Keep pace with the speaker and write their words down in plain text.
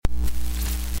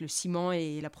le ciment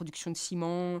et la production de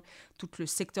ciment, tout le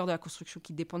secteur de la construction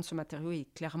qui dépend de ce matériau est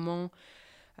clairement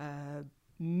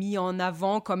mis en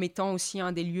avant comme étant aussi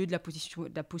un des lieux de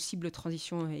la possible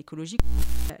transition écologique.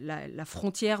 La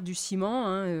frontière du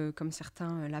ciment, comme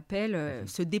certains l'appellent,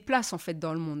 se déplace en fait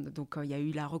dans le monde. Donc il y a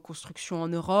eu la reconstruction en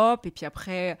Europe et puis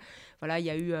après, voilà, il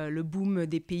y a eu le boom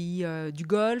des pays du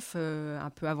Golfe, un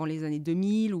peu avant les années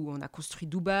 2000 où on a construit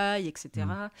Dubaï, etc.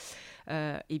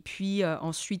 Et puis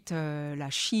ensuite la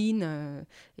Chine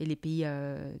et les pays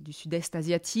du sud-est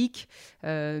asiatique.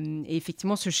 Et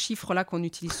effectivement, ce chiffre-là qu'on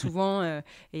utilise souvent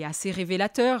est assez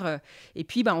révélateur. Et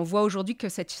puis, on voit aujourd'hui que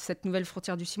cette nouvelle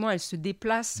frontière du ciment, elle se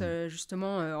déplace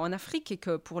justement en Afrique et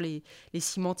que pour les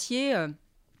cimentiers,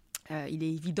 il est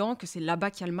évident que c'est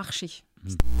là-bas qu'il y a le marché.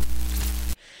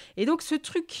 Et donc, ce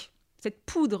truc, cette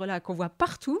poudre-là qu'on voit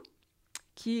partout,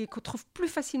 qu'on trouve plus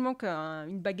facilement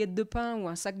qu'une baguette de pain ou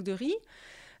un sac de riz.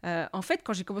 En fait,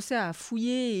 quand j'ai commencé à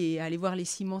fouiller et à aller voir les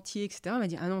cimentiers, etc., on m'a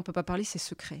dit « Ah non, on ne peut pas parler, c'est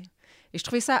secret ». Et je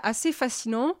trouvais ça assez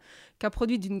fascinant qu'un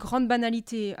produit d'une grande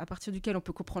banalité, à partir duquel on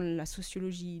peut comprendre la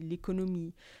sociologie,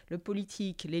 l'économie, le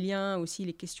politique, les liens aussi,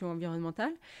 les questions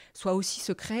environnementales, soit aussi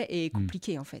secret et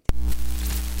compliqué en fait.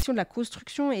 La question de la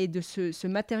construction et de ce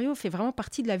matériau fait vraiment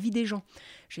partie de la vie des gens.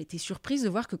 J'ai été surprise de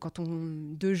voir que quand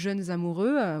deux jeunes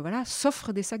amoureux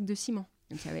s'offrent des sacs de ciment.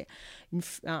 Donc, il y avait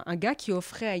un gars qui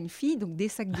offrait à une fille donc, des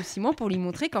sacs de ciment pour lui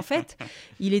montrer qu'en fait,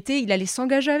 il allait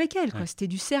s'engager avec elle. Quoi. C'était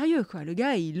du sérieux. Quoi. Le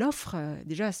gars, il offre,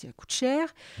 déjà, ça coûte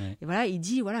cher. Et voilà, il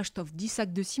dit, voilà, je t'offre 10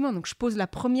 sacs de ciment. Donc, je pose la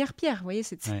première pierre. Vous voyez,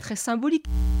 c'est très symbolique.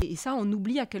 Et ça, on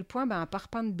oublie à quel point un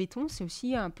parpaing de béton, c'est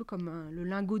aussi un peu comme le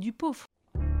lingot du pauvre.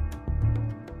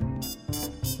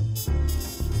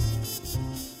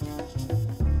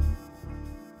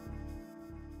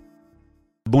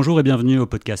 Bonjour et bienvenue au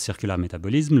podcast Circular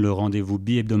Métabolisme, le rendez-vous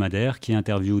bi-hebdomadaire qui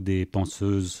interviewe des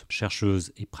penseuses,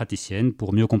 chercheuses et praticiennes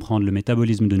pour mieux comprendre le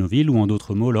métabolisme de nos villes ou en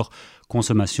d'autres mots leur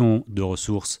consommation de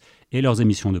ressources et leurs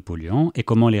émissions de polluants et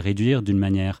comment les réduire d'une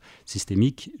manière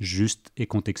systémique, juste et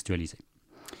contextualisée.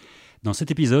 Dans cet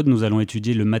épisode, nous allons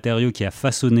étudier le matériau qui a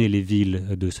façonné les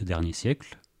villes de ce dernier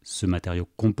siècle. Ce matériau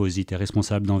composite est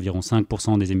responsable d'environ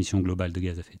 5% des émissions globales de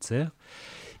gaz à effet de serre.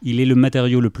 Il est le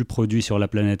matériau le plus produit sur la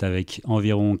planète avec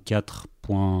environ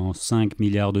 4,5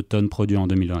 milliards de tonnes produites en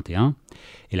 2021.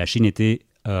 Et la Chine était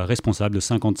responsable de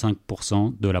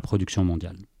 55% de la production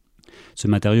mondiale. Ce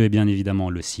matériau est bien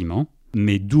évidemment le ciment.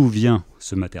 Mais d'où vient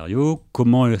ce matériau ?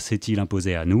 Comment s'est-il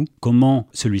imposé à nous ? Comment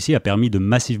celui-ci a permis de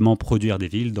massivement produire des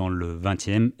villes dans le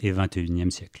XXe et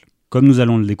XXIe siècle ? Comme nous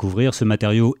allons le découvrir, ce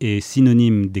matériau est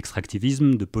synonyme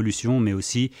d'extractivisme, de pollution, mais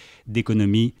aussi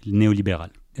d'économie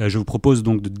néolibérale. Je vous propose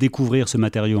donc de découvrir ce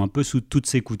matériau un peu sous toutes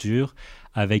ses coutures,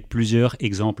 avec plusieurs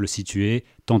exemples situés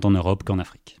tant en Europe qu'en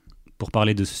Afrique. Pour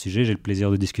parler de ce sujet, j'ai le plaisir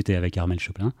de discuter avec Armelle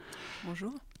Choplin.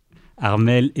 Bonjour.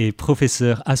 Armelle est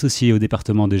professeure associée au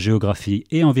département de géographie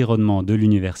et environnement de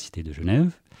l'Université de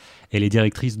Genève. Elle est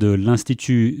directrice de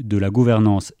l'Institut de la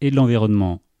gouvernance et de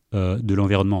l'environnement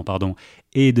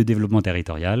et de développement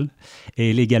territorial. Et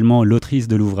elle est également l'autrice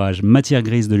de l'ouvrage Matière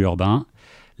grise de l'urbain,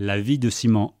 la vie de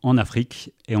ciment en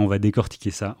Afrique. Et on va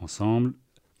décortiquer ça ensemble.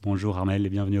 Bonjour Armelle et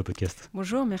bienvenue au podcast.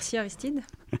 Bonjour, merci Aristide.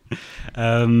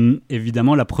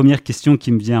 Évidemment, la première question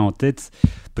qui me vient en tête,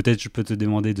 peut-être je peux te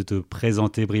demander de te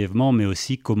présenter brièvement, mais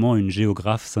aussi comment une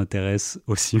géographe s'intéresse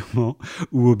au ciment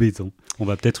ou au béton. On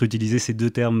va peut-être utiliser ces deux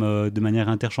termes de manière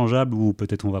interchangeable ou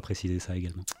peut-être on va préciser ça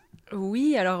également.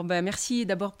 Oui, alors merci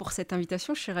d'abord pour cette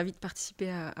invitation. Je suis ravie de participer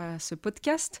à ce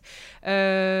podcast.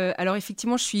 Alors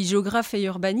effectivement, je suis géographe et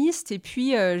urbaniste et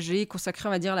puis j'ai consacré,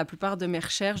 on va dire, la plupart de mes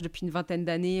recherches depuis une vingtaine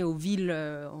d'années aux villes,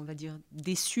 on va dire,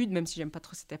 des Suds, même si j'aime pas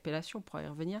trop cette appellation, on pourra y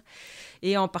revenir,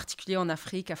 et en particulier en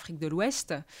Afrique de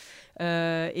l'Ouest.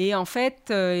 Et en fait,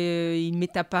 il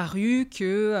m'est apparu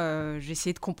que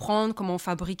j'essayais de comprendre comment on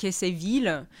fabriquait ces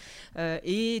villes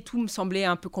et tout me semblait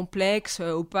un peu complexe,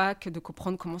 opaque, de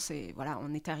comprendre comment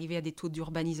on est arrivé à des taux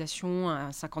d'urbanisation, à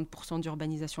 50%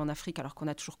 d'urbanisation en Afrique, alors qu'on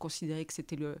a toujours considéré que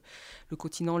c'était le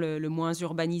continent le moins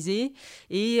urbanisé,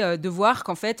 et de voir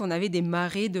qu'en fait, on avait des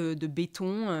marées de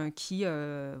béton qui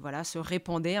se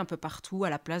répandaient un peu partout à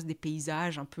la place des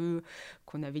paysages un peu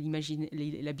qu'on avait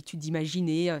l'habitude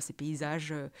d'imaginer, ces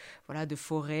paysages de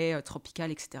forêts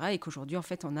tropicales, etc. Et qu'aujourd'hui, en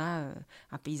fait, on a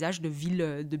un paysage de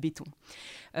villes de béton.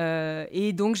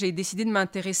 Et donc, j'ai décidé de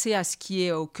m'intéresser à ce qui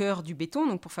est au cœur du béton.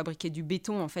 Donc, pour fabriquer du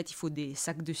béton, en fait, il faut des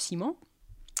sacs de ciment.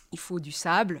 Il faut du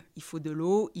sable, il faut de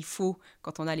l'eau, il faut,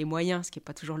 quand on a les moyens, ce qui n'est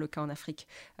pas toujours le cas en Afrique,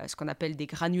 ce qu'on appelle des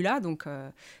granulats, donc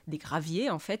des graviers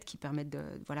en fait, qui permettent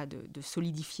de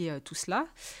solidifier tout cela.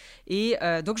 Et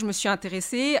donc je me suis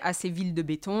intéressée à ces villes de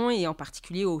béton et en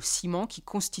particulier au ciment qui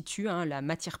constitue la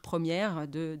matière première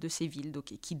de ces villes,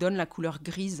 donc, et qui donne la couleur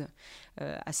grise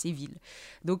à ces villes.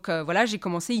 Donc j'ai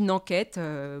commencé une enquête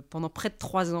pendant près de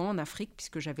 3 ans en Afrique,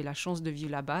 puisque j'avais la chance de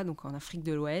vivre là-bas, donc en Afrique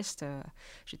de l'Ouest.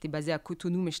 J'étais basée à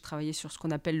Cotonou, mais je travaillais sur ce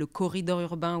qu'on appelle le corridor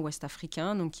urbain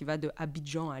ouest-africain, donc qui va de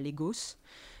Abidjan à Lagos,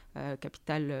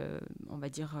 capitale, on va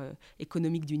dire,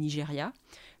 économique du Nigeria.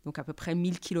 Donc à peu près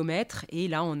 1000 km. Et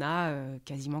là, on a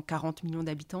quasiment 40 millions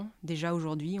d'habitants. Déjà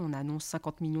aujourd'hui, on annonce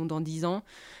 50 millions dans 10 ans.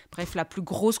 Bref, la plus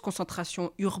grosse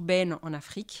concentration urbaine en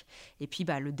Afrique. Et puis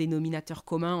le dénominateur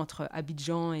commun entre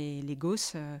Abidjan et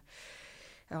Lagos,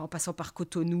 en passant par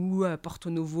Cotonou, Porto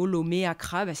Novo, Lomé,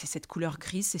 Accra, c'est cette couleur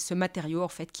grise, c'est ce matériau en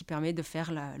fait qui permet de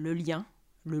faire le liant,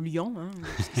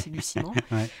 parce que c'est du ciment,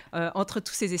 entre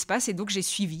tous ces espaces. Et donc j'ai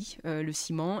suivi le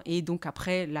ciment et donc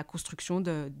après la construction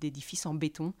d'édifices en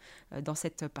béton dans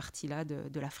cette partie-là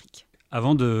de l'Afrique.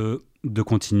 Avant de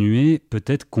continuer,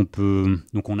 peut-être qu'on peut...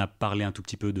 Donc on a parlé un tout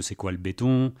petit peu de c'est quoi le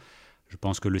béton. Je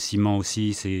pense que le ciment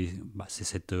aussi, c'est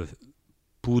cette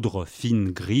poudre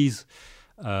fine grise.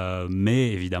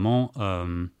 Mais évidemment,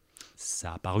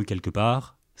 ça a apparu quelque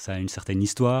part, ça a une certaine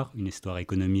histoire, une histoire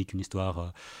économique, une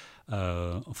histoire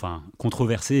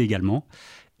controversée également,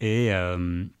 et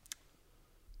une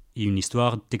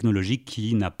histoire technologique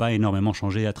qui n'a pas énormément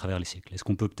changé à travers les siècles. Est-ce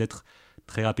qu'on peut peut-être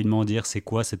très rapidement dire c'est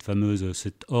quoi cet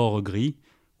or gris,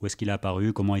 où est-ce qu'il a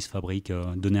apparu, comment il se fabrique,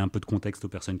 donner un peu de contexte aux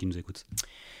personnes qui nous écoutent?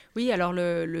 Oui, alors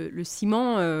le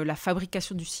ciment, la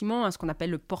fabrication du ciment, ce qu'on appelle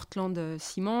le Portland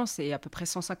ciment, c'est à peu près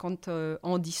 150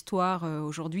 ans d'histoire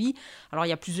aujourd'hui. Alors il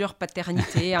y a plusieurs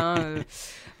paternités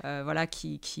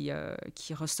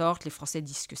qui ressortent. Les Français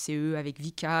disent que c'est eux avec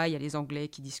Vicat, il y a les Anglais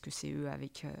qui disent que c'est eux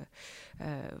avec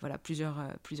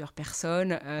plusieurs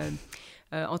personnes.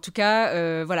 En tout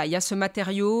cas, il y a ce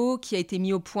matériau qui a été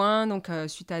mis au point donc,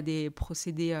 suite à des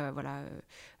procédés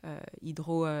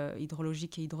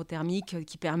hydrologiques et hydrothermiques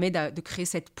qui permet de créer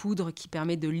cette poudre qui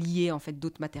permet de lier en fait,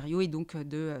 d'autres matériaux et donc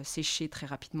de sécher très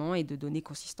rapidement et de donner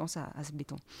consistance à ce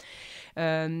béton.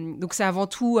 Donc c'est avant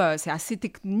tout, c'est assez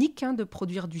technique de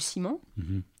produire du ciment.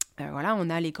 Mm-hmm. On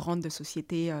a les grandes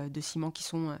sociétés de ciment qui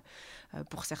sont,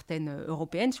 pour certaines,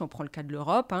 européennes, si on prend le cas de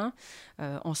l'Europe.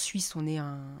 En Suisse, on est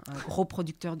un gros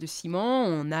producteur de ciment.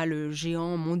 On a le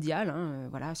géant mondial,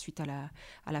 suite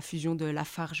à la fusion de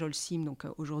Lafarge-Holcim, donc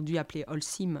aujourd'hui appelé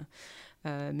Holcim,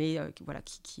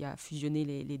 qui a fusionné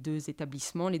les deux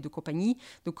établissements, les deux compagnies.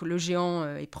 Donc le géant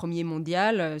est premier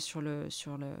mondial sur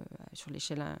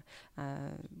l'échelle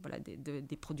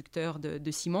des producteurs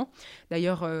de ciment.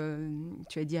 D'ailleurs,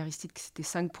 tu as dit, Aristide, que c'était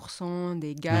 5%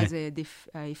 des gaz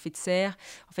à effet de serre.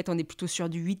 En fait, on est plutôt sur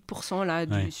du 8% là,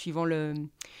 suivant le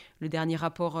dernier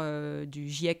rapport du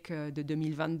GIEC de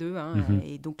 2022.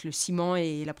 Et donc le ciment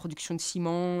et la production de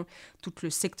ciment, tout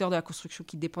le secteur de la construction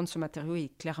qui dépend de ce matériau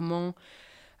est clairement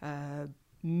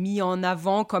mis en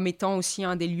avant comme étant aussi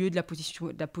un des lieux de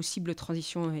la possible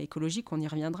transition écologique. On y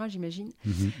reviendra, j'imagine.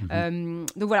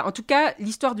 Donc voilà, en tout cas,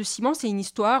 l'histoire du ciment, c'est une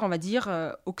histoire, on va dire,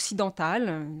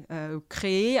 occidentale,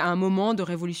 créée à un moment de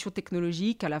révolution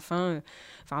technologique à la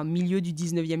au milieu du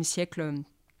 19e siècle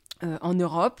en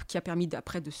Europe, qui a permis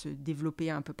après de se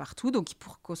développer un peu partout. Donc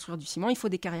pour construire du ciment, il faut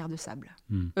des carrières de sable,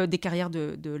 des carrières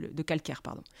de calcaire,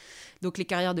 pardon. Donc les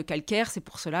carrières de calcaire, c'est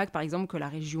pour cela que, par exemple, que la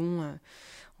région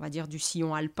on va dire du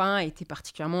sillon alpin a été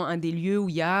particulièrement un des lieux où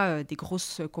il y a des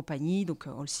grosses compagnies, donc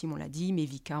Holcim on l'a dit, mais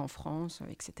Vicat en France,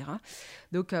 etc.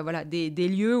 Donc des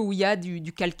lieux où il y a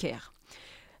du calcaire.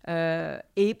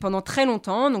 Et pendant très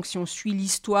longtemps, donc si on suit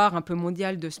l'histoire un peu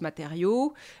mondiale de ce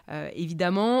matériau,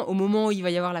 évidemment, au moment où il va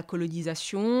y avoir la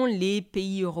colonisation, les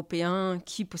pays européens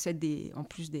qui possèdent en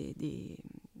plus des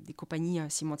compagnies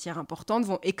cimentières importantes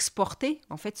vont exporter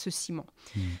en fait ce ciment.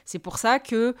 C'est pour ça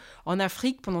que en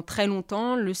Afrique, pendant très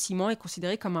longtemps, le ciment est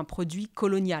considéré comme un produit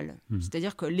colonial.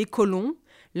 C'est-à-dire que les colons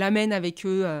l'amènent avec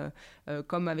eux,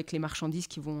 comme avec les marchandises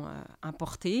qu'ils vont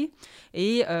importer,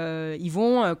 et ils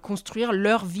vont construire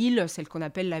leur ville, celle qu'on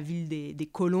appelle la ville des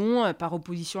colons, par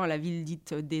opposition à la ville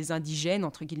dite des indigènes,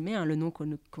 entre guillemets, le nom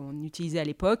qu'on utilisait à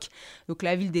l'époque. Donc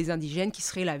la ville des indigènes qui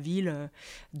serait la ville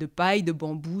de paille, de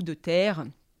bambou, de terre.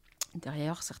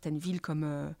 Derrière, certaines villes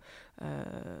comme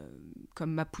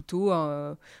comme Maputo,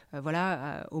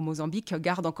 au Mozambique,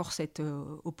 garde encore cette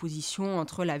opposition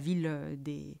entre la ville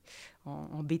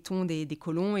en béton des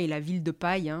colons et la ville de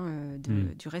paille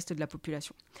du reste de la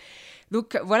population.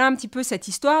 Donc voilà un petit peu cette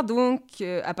histoire. Donc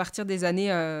à partir des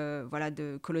années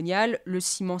coloniales, le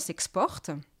ciment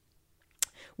s'exporte.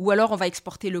 Ou alors, on va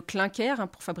exporter le clinker.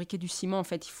 Pour fabriquer du ciment, en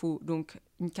fait, il faut donc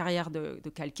une carrière de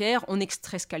calcaire. On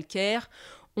extrait ce calcaire.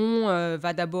 On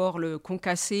va d'abord le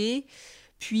concasser,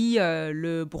 puis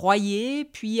le broyer,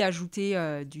 puis ajouter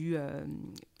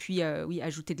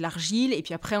ajouter de l'argile. Et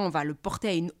puis après, on va le porter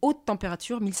à une haute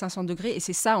température, 1500 degrés. Et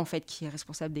c'est ça, en fait, qui est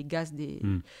responsable des gaz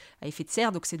à effet de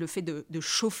serre. Donc, c'est le fait de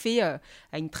chauffer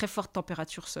à une très forte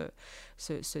température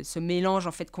ce mélange,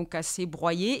 en fait, concassé,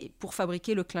 broyé, pour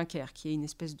fabriquer le clinker, qui est une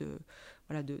espèce de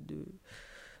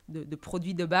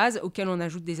produits de base auxquels on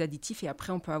ajoute des additifs et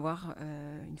après on peut avoir,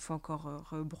 une fois encore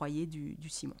rebroyé, du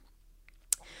ciment.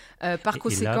 Par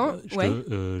conséquent...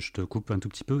 Je te coupe un tout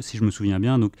petit peu, si je me souviens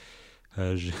bien. Donc,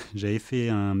 j'avais fait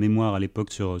un mémoire à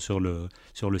l'époque sur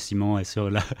le ciment et sur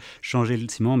changer le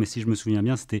ciment, mais si je me souviens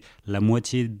bien, c'était la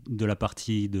moitié de la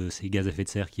partie de ces gaz à effet de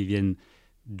serre qui viennent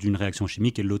d'une réaction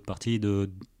chimique et l'autre partie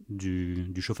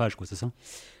du chauffage, quoi, c'est ça ?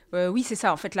 Oui, c'est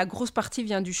ça. En fait, la grosse partie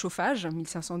vient du chauffage,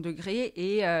 1500 degrés,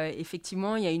 et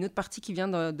effectivement, il y a une autre partie qui vient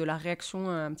de la réaction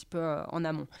un petit peu en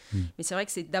amont. Mais c'est vrai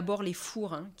que c'est d'abord les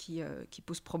fours qui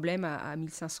posent problème à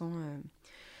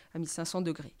 1500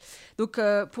 degrés. Donc,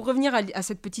 pour revenir à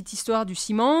cette petite histoire du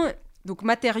ciment, donc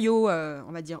matériau,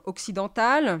 on va dire,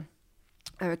 occidental,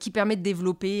 qui permet de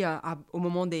développer au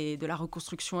moment de la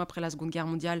reconstruction après la Seconde Guerre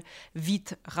mondiale,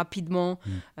 vite, rapidement,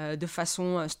 de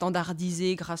façon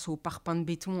standardisée grâce aux parpaings de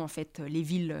béton, en fait, les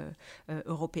villes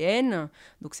européennes.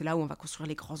 Donc c'est là où on va construire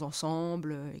les grands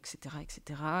ensembles, etc.,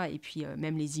 etc. Et puis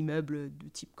même les immeubles de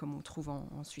type comme on trouve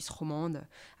en Suisse romande,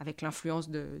 avec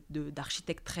l'influence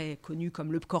d'architectes très connus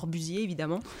comme Le Corbusier,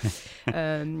 évidemment,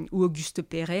 ou Auguste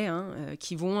Perret,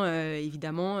 qui vont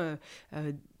évidemment...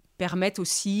 permettent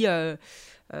aussi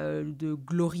de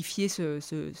glorifier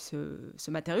ce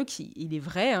matériau qui, il est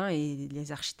vrai, et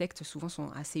les architectes souvent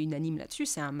sont assez unanimes là-dessus,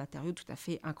 c'est un matériau tout à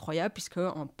fait incroyable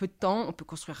puisqu'en peu de temps, on peut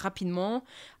construire rapidement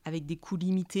avec des coûts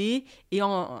limités et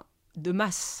de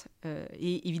masse.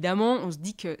 Et évidemment, on se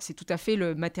dit que c'est tout à fait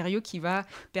le matériau qui va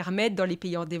permettre dans les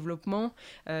pays en développement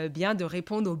bien de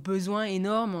répondre aux besoins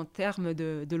énormes en termes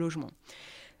de logement.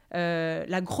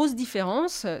 La grosse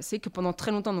différence, c'est que pendant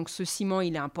très longtemps, donc, ce ciment,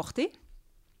 il est importé.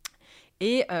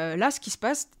 Et là, ce qui se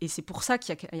passe, et c'est pour ça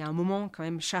qu'il y a un moment quand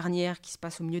même charnière qui se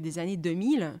passe au milieu des années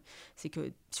 2000, c'est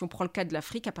que si on prend le cas de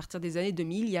l'Afrique, à partir des années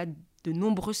 2000, il y a de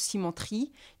nombreuses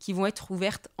cimenteries qui vont être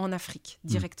ouvertes en Afrique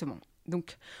directement.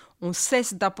 Donc, on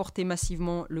cesse d'importer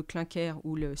massivement le clinker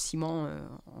ou le ciment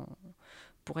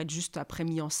pour être juste après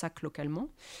mis en sac localement.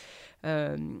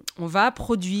 On va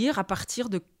produire à partir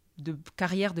de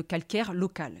carrières de calcaire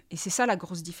locales. Et c'est ça la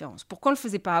grosse différence. Pourquoi on ne le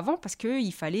faisait pas avant ? Parce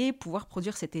qu'il fallait pouvoir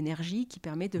produire cette énergie qui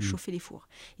permet de chauffer les fours.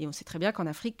 Et on sait très bien qu'en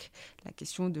Afrique, la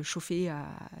question de chauffer,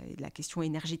 la question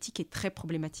énergétique est très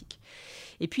problématique.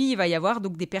 Et puis, il va y avoir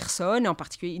donc des personnes, en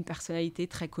particulier une personnalité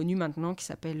très connue maintenant qui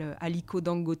s'appelle Aliko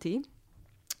Dangote,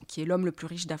 qui est l'homme le plus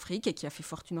riche d'Afrique et qui a fait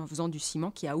fortune en faisant du ciment,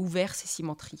 qui a ouvert ses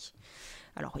cimenteries.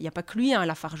 Alors, il n'y a pas que lui,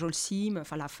 Lafarge Holcim,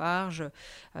 enfin Lafarge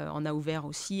en a ouvert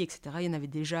aussi, etc. Il y en avait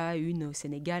déjà une au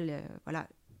Sénégal,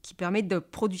 qui permet de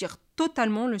produire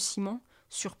totalement le ciment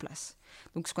sur place.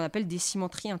 Donc, ce qu'on appelle des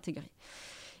cimenteries intégrées.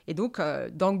 Et donc,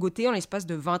 Dangote, en l'espace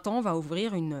de 20 ans, va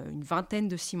ouvrir une vingtaine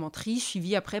de cimenteries,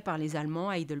 suivies après par les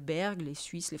Allemands, Heidelberg, les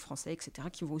Suisses, les Français, etc.,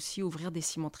 qui vont aussi ouvrir des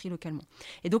cimenteries localement.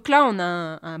 Et donc là, on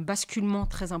a un basculement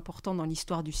très important dans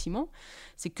l'histoire du ciment.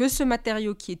 C'est que ce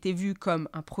matériau qui était vu comme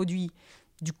un produit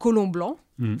du colon blanc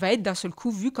va être d'un seul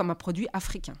coup vu comme un produit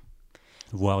africain.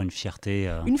 Voire une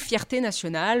fierté... Une fierté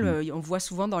nationale. On voit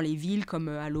souvent dans les villes comme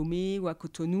à Lomé ou à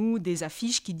Cotonou des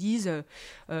affiches qui disent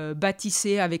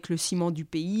bâtissez avec le ciment du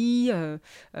pays.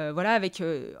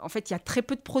 En fait, il y a très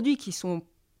peu de produits qui sont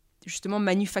justement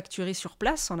manufacturés sur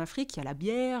place en Afrique. Il y a la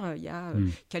bière, il y a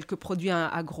quelques produits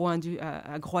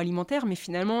agroalimentaires, mais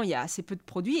finalement, il y a assez peu de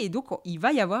produits. Et donc, il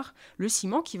va y avoir le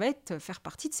ciment qui va faire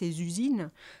partie de ces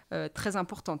usines très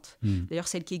importantes. D'ailleurs,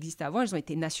 celles qui existaient avant, elles ont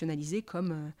été nationalisées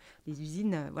comme des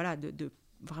usines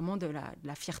vraiment de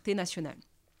la fierté nationale.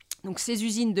 Donc ces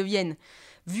usines deviennent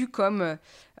vues comme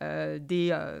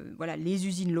les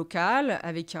usines locales,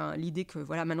 avec l'idée que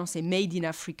maintenant c'est made in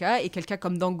Africa, et quelqu'un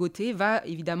comme Dangote va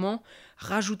évidemment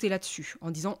rajouter là-dessus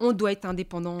en disant on doit être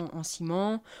indépendant en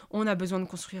ciment, on a besoin de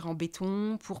construire en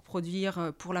béton pour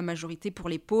produire pour la majorité, pour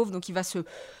les pauvres. Donc il va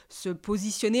se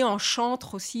positionner en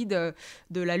chantre aussi de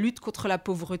la lutte contre la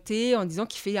pauvreté, en disant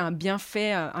qu'il fait un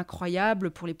bienfait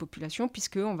incroyable pour les populations,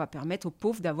 puisqu'on va permettre aux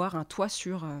pauvres d'avoir un toit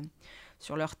sur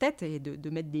leur tête et de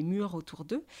mettre des murs autour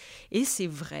d'eux. Et c'est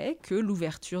vrai que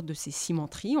l'ouverture de ces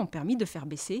cimenteries ont permis de faire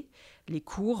baisser les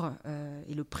cours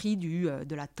et le prix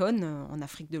de la tonne en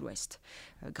Afrique de l'Ouest,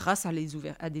 grâce à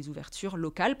des ouvertures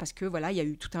locales, parce que il y a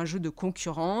eu tout un jeu de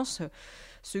concurrence.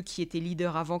 Ceux qui étaient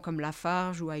leaders avant, comme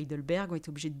Lafarge ou Heidelberg, ont été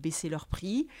obligés de baisser leurs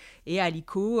prix. Et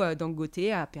Aliko Dangote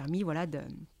a permis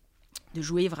de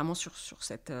jouer vraiment sur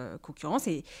cette concurrence.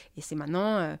 Et c'est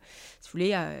maintenant, si vous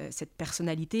voulez, cette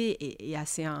personnalité est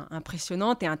assez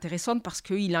impressionnante et intéressante, parce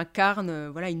qu'il incarne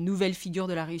une nouvelle figure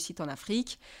de la réussite en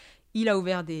Afrique. Il a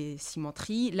ouvert des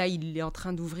cimenteries. Là, il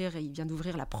vient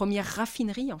d'ouvrir la première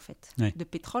raffinerie, en fait, de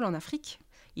pétrole en Afrique.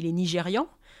 Il est nigérian,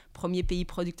 premier pays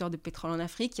producteur de pétrole en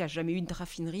Afrique. Il n'y a jamais eu de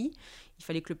raffinerie. Il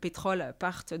fallait que le pétrole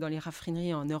parte dans les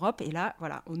raffineries en Europe. Et là,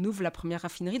 on ouvre la première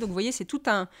raffinerie. Donc, vous voyez, c'est tout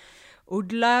un...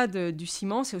 Au-delà du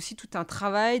ciment, c'est aussi tout un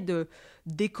travail de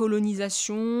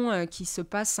décolonisation qui se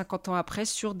passe 50 ans après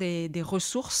sur des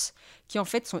ressources qui, en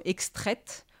fait, sont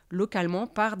extraites localement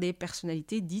par des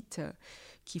personnalités dites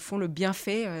qui font le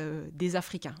bienfait des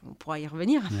Africains. On pourra y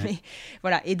revenir. Ouais. Mais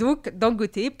voilà. Et donc,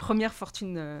 Dangote, première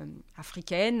fortune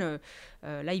africaine.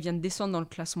 Là, il vient de descendre dans le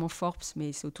classement Forbes,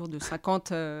 mais c'est autour de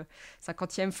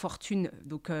 50e fortune,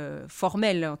 donc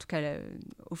formelle, en tout cas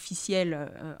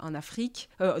officielle en Afrique,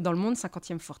 dans le monde,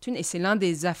 50e fortune. Et c'est l'un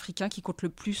des Africains qui compte le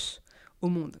plus au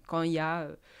monde. Quand il y a,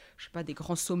 des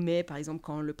grands sommets, par exemple,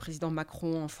 quand le président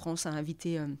Macron en France a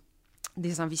invité...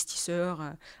 des investisseurs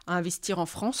à investir en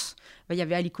France, il y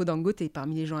avait Aliko Dangote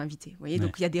parmi les gens invités. Vous voyez,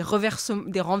 donc il y a des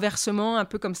renversements un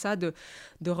peu comme ça de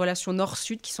relations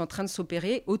nord-sud qui sont en train de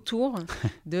s'opérer autour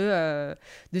de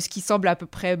ce qui semble à peu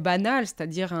près banal,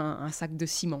 c'est-à-dire un sac de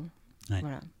ciment. Ouais.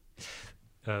 Voilà.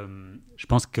 Je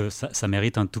pense que ça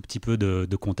mérite un tout petit peu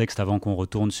de contexte avant qu'on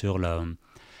retourne sur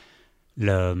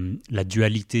la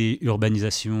dualité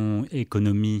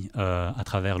urbanisation-économie à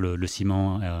travers le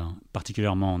ciment,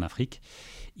 particulièrement en Afrique.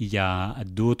 Il y a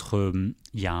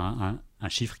un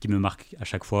chiffre qui me marque à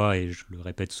chaque fois, et je le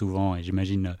répète souvent, et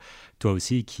j'imagine toi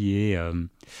aussi, qui est,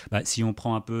 si on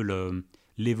prend un peu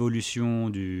l'évolution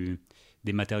des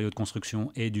matériaux de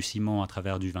construction et du ciment à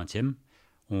travers du 20e,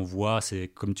 on voit, c'est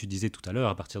comme tu disais tout à l'heure,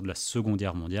 à partir de la Seconde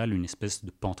Guerre mondiale, une espèce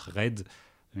de pente raide,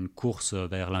 une course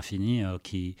vers l'infini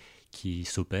qui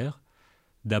s'opère,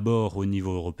 d'abord au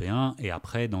niveau européen et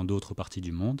après dans d'autres parties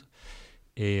du monde.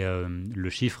 Et le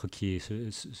chiffre qui est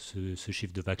ce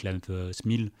chiffre de Václav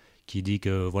Smil qui dit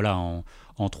que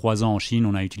en 3 ans en Chine,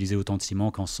 on a utilisé autant de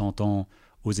ciment qu'en 100 ans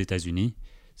aux États-Unis.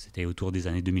 C'était autour des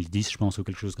années 2010, je pense, ou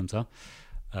quelque chose comme ça.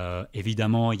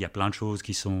 Évidemment, il y a plein de choses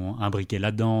qui sont imbriquées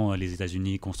là-dedans. Les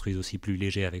États-Unis construisent aussi plus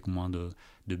léger avec moins de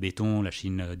béton, la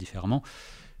Chine différemment.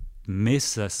 Mais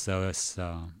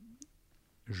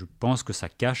je pense que ça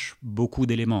cache beaucoup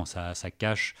d'éléments. Ça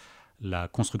cache la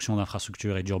construction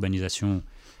d'infrastructures et d'urbanisation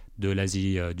de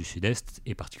l'Asie du Sud-Est,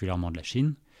 et particulièrement de la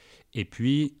Chine. Et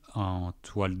puis, en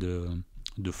toile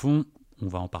de fond, on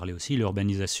va en parler aussi,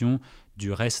 l'urbanisation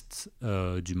du reste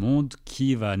du monde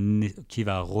qui va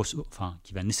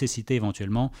nécessiter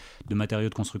éventuellement de matériaux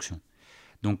de construction.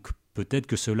 Donc, peut-être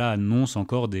que cela annonce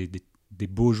encore des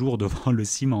beaux jours devant le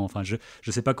ciment. Enfin, je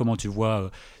ne sais pas comment tu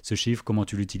vois ce chiffre, comment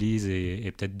tu l'utilises,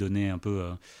 et peut-être donner un peu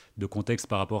de contexte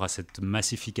par rapport à cette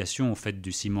massification en fait,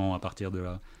 du ciment à partir de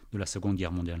la Seconde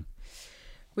Guerre mondiale.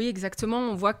 Oui, exactement.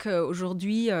 On voit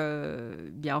qu'aujourd'hui,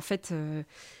 en fait,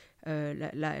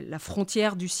 la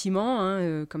frontière du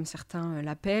ciment, comme certains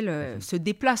l'appellent, se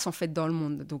déplace en fait dans le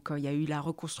monde. Donc il y a eu la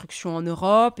reconstruction en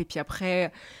Europe, et puis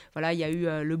après, il y a eu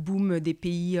le boom des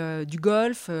pays du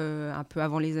Golfe, un peu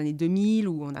avant les années 2000,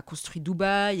 où on a construit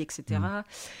Dubaï, etc.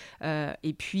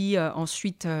 Et puis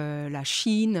ensuite la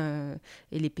Chine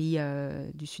et les pays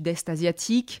du sud-est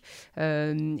asiatique.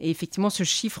 Et effectivement, ce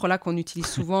chiffre-là qu'on utilise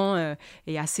souvent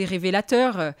est assez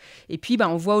révélateur. Et puis,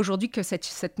 on voit aujourd'hui que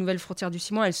cette nouvelle frontière du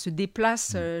ciment, elle se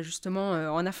déplace justement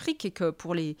en Afrique, et que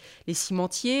pour les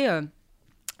cimentiers,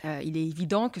 il est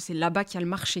évident que c'est là-bas qu'il y a le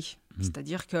marché.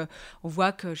 C'est-à-dire qu'on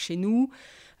voit que chez nous,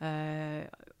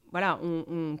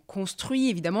 on construit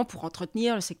évidemment pour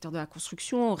entretenir le secteur de la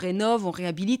construction, on rénove, on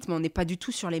réhabilite, mais on n'est pas du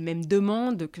tout sur les mêmes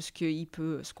demandes que ce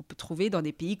qu'on peut trouver dans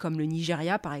des pays comme le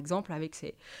Nigeria, par exemple, avec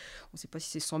on ne sait pas si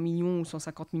c'est 100 millions ou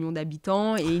 150 millions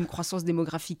d'habitants, et une croissance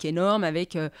démographique énorme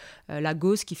avec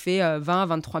Lagos qui fait 20 à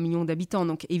 23 millions d'habitants.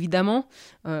 Donc évidemment,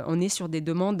 on est sur des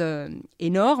demandes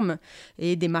énormes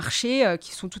et des marchés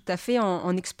qui sont tout à fait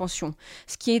en expansion.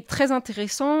 Ce qui est très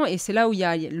intéressant, et c'est là où il y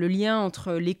a le lien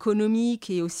entre l'économique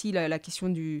et aussi la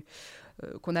question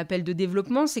qu'on appelle de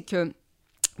développement, c'est que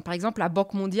par exemple, la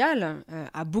Banque mondiale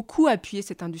a beaucoup appuyé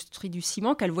cette industrie du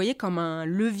ciment qu'elle voyait comme un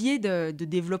levier de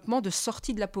développement, de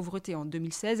sortie de la pauvreté. En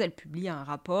 2016, elle publie un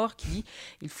rapport qui dit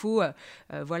qu'il faut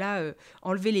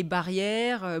enlever les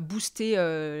barrières, booster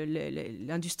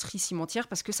l'industrie cimentière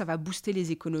parce que ça va booster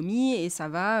les économies et ça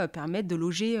va permettre de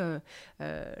loger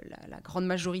la grande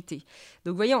majorité.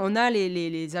 Donc, vous voyez, on a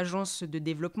les agences de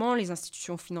développement, les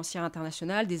institutions financières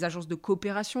internationales, des agences de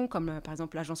coopération comme par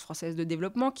exemple l'Agence française de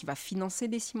développement qui va financer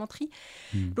des cimenteries.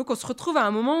 Donc on se retrouve à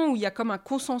un moment où il y a comme un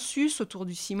consensus autour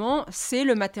du ciment. C'est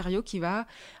le matériau qui va,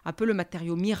 un peu le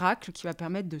matériau miracle qui va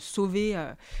permettre de sauver,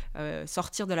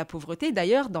 sortir de la pauvreté.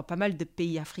 D'ailleurs, dans pas mal de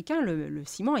pays africains, le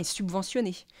ciment est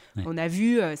subventionné. Ouais. On a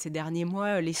vu ces derniers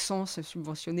mois l'essence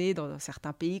subventionnée dans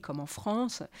certains pays comme en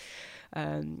France.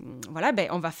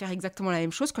 On va faire exactement la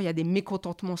même chose quand il y a des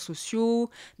mécontentements sociaux,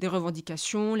 des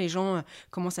revendications, les gens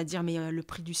commencent à dire mais le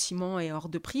prix du ciment est hors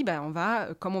de prix,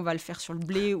 comme on va le faire sur le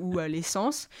blé ou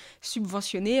l'essence,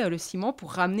 subventionner le ciment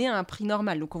pour ramener à un prix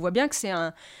normal. Donc on voit bien que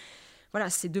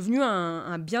c'est devenu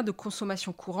un bien de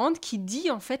consommation courante qui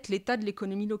dit en fait l'état de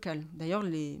l'économie locale. D'ailleurs,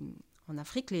 en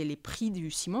Afrique, les prix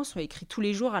du ciment sont écrits tous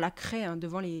les jours à la craie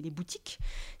devant les boutiques,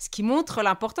 ce qui montre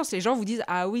l'importance. Les gens vous disent «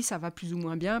 Ah oui, ça va plus ou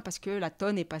moins bien parce que la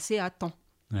tonne est passée à tant.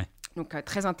 Ouais. » Donc,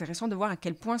 très intéressant de voir à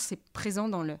quel point c'est présent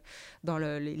dans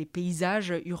les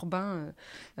paysages urbains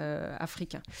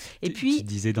africains. Et puis, tu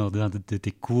disais dans un de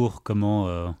tes cours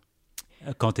comment...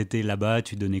 Quand tu étais là-bas,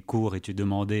 tu donnais cours et tu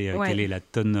demandais quelle est la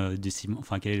tonne de ciment,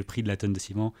 enfin quel est le prix de la tonne de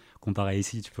ciment comparé à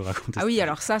ici, tu peux raconter ça? Oui,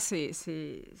 alors ça, c'est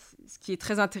ce qui est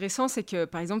très intéressant, c'est que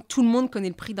par exemple, tout le monde connaît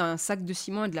le prix d'un sac de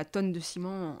ciment et de la tonne de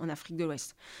ciment en Afrique de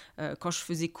l'Ouest. Quand je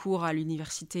faisais cours à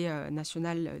l'Université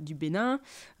nationale du Bénin,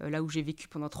 là où j'ai vécu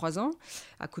pendant 3 ans,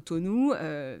 à Cotonou,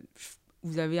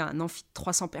 vous avez un amphi de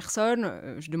 300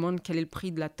 personnes, je demande quel est le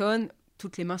prix de la tonne.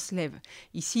 Toutes les mains se lèvent.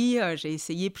 Ici, j'ai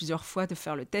essayé plusieurs fois de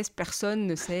faire le test. Personne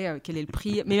ne sait quel est le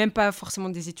prix, mais même pas forcément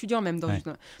des étudiants, même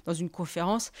dans une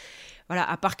conférence. Voilà,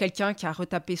 à part quelqu'un qui a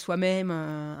retapé soi-même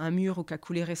un mur ou qui a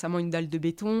coulé récemment une dalle de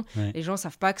béton, les gens ne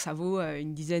savent pas que ça vaut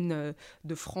une dizaine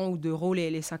de francs ou d'euros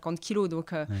les 50 kilos.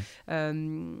 Donc,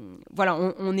 on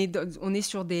est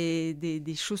sur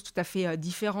des choses tout à fait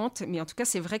différentes. Mais en tout cas,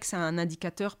 c'est vrai que c'est un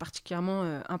indicateur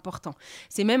particulièrement important.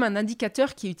 C'est même un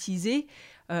indicateur qui est utilisé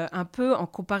un peu en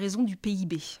comparaison du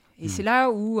PIB. Et c'est là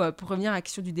où, pour revenir à la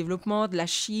question du développement de la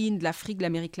Chine, de l'Afrique, de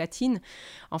l'Amérique latine,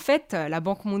 en fait, la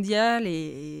Banque mondiale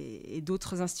et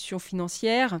d'autres institutions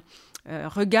financières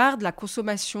regardent la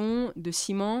consommation de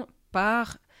ciment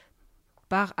par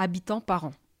habitant par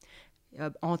an,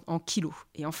 en kilos.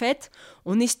 Et en fait,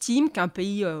 on estime qu'un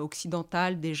pays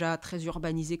occidental déjà très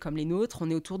urbanisé comme les nôtres, on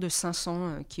est autour de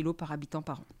 500 kilos par habitant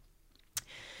par an.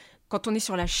 Quand on est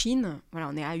sur la Chine,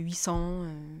 on est à 800,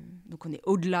 donc on est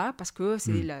au-delà parce que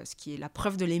c'est ce qui est la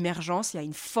preuve de l'émergence. Il y a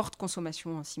une forte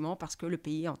consommation en ciment parce que le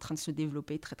pays est en train de se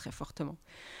développer très très fortement.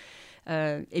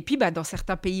 Et puis, dans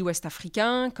certains pays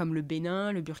ouest-africains, comme le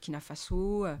Bénin, le Burkina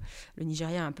Faso, le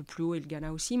Nigeria un peu plus haut et le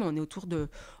Ghana aussi, mais on est autour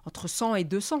entre 100 et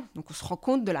 200. Donc, on se rend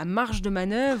compte de la marge de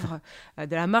manœuvre,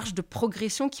 de la marge de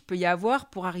progression qu'il peut y avoir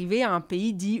pour arriver à un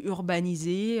pays dit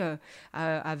urbanisé,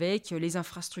 avec les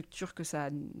infrastructures que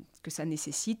ça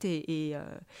nécessite et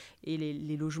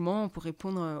les logements pour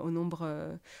répondre au nombre,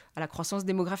 à la croissance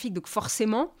démographique. Donc,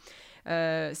 forcément,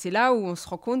 c'est là où on se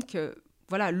rend compte que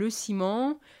le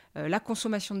ciment... la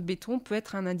consommation de béton peut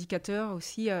être un indicateur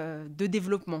aussi de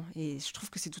développement. Et je trouve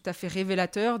que c'est tout à fait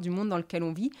révélateur du monde dans lequel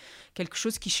on vit. Quelque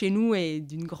chose qui, chez nous, est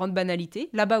d'une grande banalité.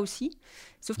 Là-bas aussi.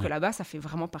 Sauf que là-bas, ça fait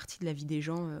vraiment partie de la vie des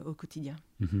gens au quotidien.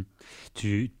 Mmh.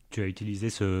 Tu as utilisé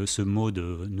ce mot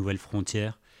de nouvelle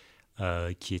frontière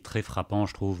qui est très frappant,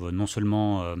 je trouve. Non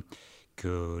seulement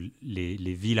que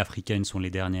les villes africaines sont les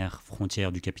dernières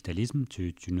frontières du capitalisme.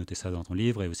 Tu notais ça dans ton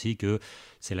livre. Et aussi que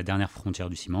c'est la dernière frontière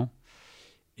du ciment.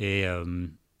 Et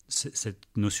cette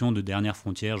notion de dernière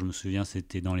frontière, je me souviens,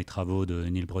 c'était dans les travaux de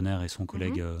Neil Bronner et son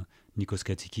collègue Nikos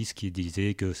Katsikis qui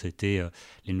disaient que c'était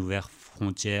les nouvelles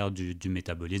frontières du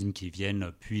métabolisme qui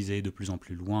viennent puiser de plus en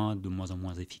plus loin, de moins en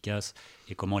moins efficaces,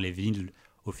 et comment les villes,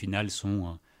 au final,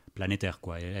 sont planétaires,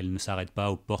 quoi. Elles ne s'arrêtent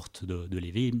pas aux portes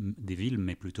des villes,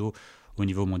 mais plutôt au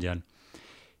niveau mondial.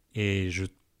 Et je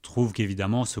trouve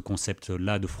qu'évidemment, ce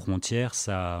concept-là de frontière,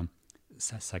 ça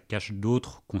cache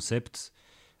d'autres concepts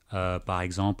Par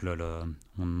exemple,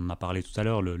 on en a parlé tout à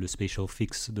l'heure, le Spatial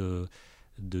Fix de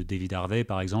David Harvey,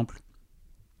 par exemple,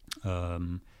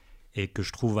 et que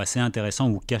je trouve assez intéressant,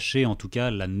 ou cacher en tout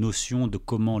cas la notion de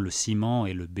comment le ciment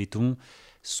et le béton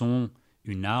sont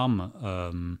une arme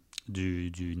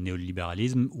du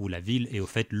néolibéralisme, où la ville est au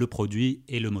fait le produit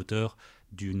et le moteur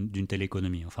d'une telle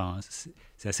économie. Enfin,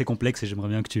 c'est assez complexe et j'aimerais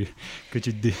bien que tu te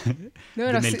démêles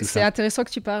tout ça. C'est intéressant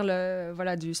que tu parles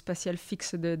du Spatial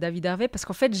Fix de David Harvey, parce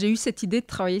qu'en fait, j'ai eu cette idée de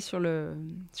travailler sur le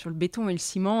béton et le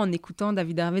ciment en écoutant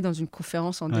David Harvey dans une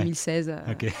conférence en 2016.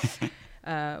 Ok.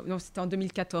 Non, c'était en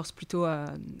 2014, plutôt à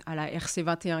la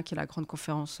RC21, qui est la grande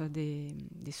conférence des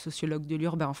sociologues de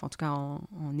l'urbain, enfin en tout cas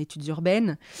en études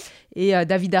urbaines. Et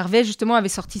David Harvey, justement, avait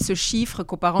sorti ce chiffre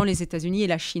comparant les États-Unis et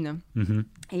la Chine. Mm-hmm.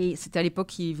 Et c'était à l'époque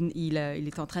qu'il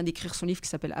était en train d'écrire son livre qui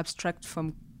s'appelle Abstract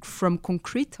from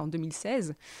Concrete, en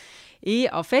 2016. Et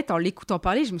en fait, en l'écoutant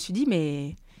parler, je me suis dit, mais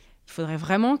il faudrait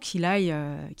vraiment qu'il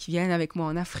vienne avec moi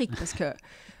en Afrique, parce que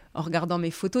en regardant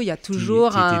mes photos, il y a toujours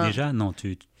étais déjà? Non,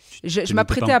 je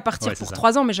m'apprêtais à partir pour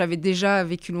 3 ans, mais j'avais déjà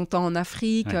vécu longtemps en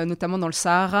Afrique, Ouais. Notamment dans le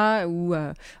Sahara ou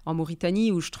en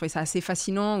Mauritanie, où je trouvais ça assez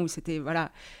fascinant, où c'était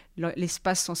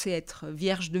l'espace censé être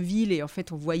vierge de villes, et en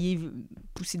fait on voyait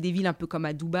pousser des villes un peu comme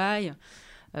à Dubaï,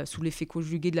 sous l'effet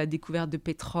conjugué de la découverte de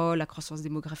pétrole, la croissance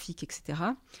démographique, etc.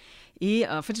 Et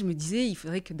en fait, je me disais, il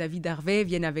faudrait que David Harvey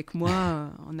vienne avec moi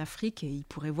en Afrique, et il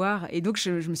pourrait voir. Et donc,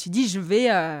 je me suis dit, je vais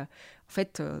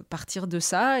partir de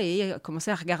ça et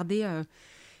commencer à regarder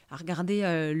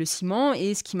le ciment.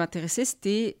 Et ce qui m'intéressait,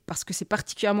 c'était, parce que c'est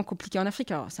particulièrement compliqué en Afrique,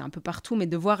 alors c'est un peu partout, mais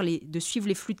de suivre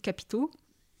les flux de capitaux,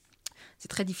 c'est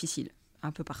très difficile.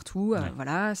 Un peu partout,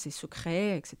 c'est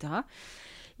secret, etc.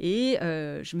 Et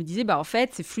je me disais, en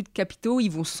fait, ces flux de capitaux,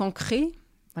 ils vont s'ancrer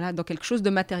dans quelque chose de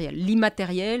matériel.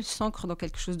 L'immatériel s'ancre dans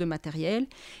quelque chose de matériel.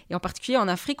 Et en particulier, en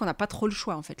Afrique, on n'a pas trop le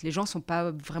choix, en fait. Les gens ne sont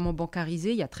pas vraiment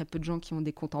bancarisés. Il y a très peu de gens qui ont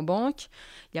des comptes en banque.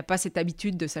 Il n'y a pas cette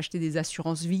habitude de s'acheter des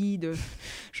assurances-vie,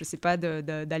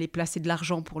 d'aller placer de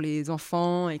l'argent pour les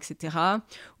enfants, etc.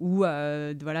 Ou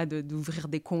d'ouvrir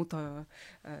des comptes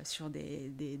sur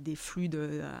des flux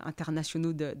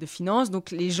internationaux de finances.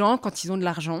 Donc, les gens, quand ils ont de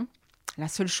l'argent, la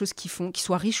seule chose qu'ils font, qu'ils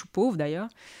soient riches ou pauvres d'ailleurs,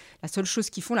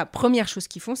 la première chose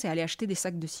qu'ils font, c'est aller acheter des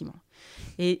sacs de ciment.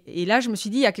 Et là, je me suis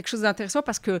dit, il y a quelque chose d'intéressant,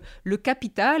 parce que le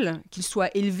capital, qu'il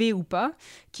soit élevé ou pas,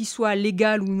 qu'il soit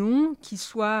légal ou non, qu'il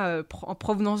soit en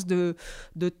provenance de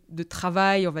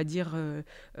travail, on va dire,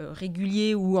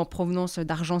 régulier, ou en provenance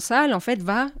d'argent sale, en fait,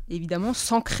 va évidemment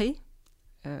s'ancrer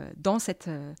dans cette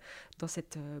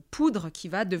poudre qui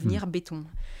va devenir béton.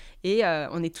 Et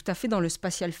on est tout à fait dans le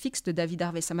Spatial Fix de David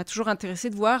Harvey. Ça m'a toujours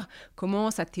intéressé de voir comment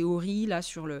sa théorie là,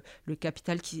 sur le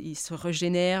capital qui se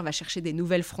régénère, va chercher des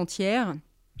nouvelles frontières,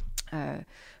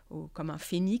 comme un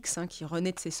phénix qui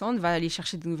renaît de ses cendres, va aller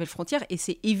chercher de nouvelles frontières. Et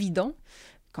c'est évident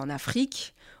qu'en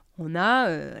Afrique, on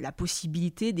a des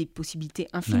possibilités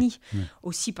infinies. Ouais.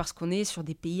 Aussi parce qu'on est sur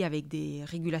des pays avec des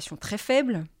régulations très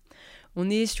faibles. On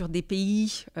est sur des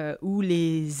pays où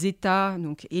les États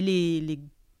et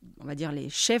on va dire les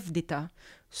chefs d'État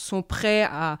sont prêts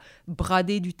à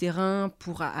brader du terrain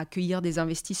pour accueillir des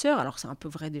investisseurs. Alors, c'est un peu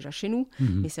vrai déjà chez nous,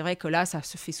 mais c'est vrai que là, ça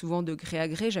se fait souvent de gré à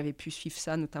gré. J'avais pu suivre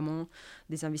ça, notamment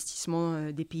des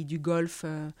investissements des pays du Golfe,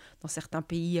 dans certains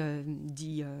pays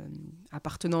dits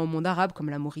appartenant au monde arabe, comme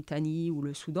la Mauritanie ou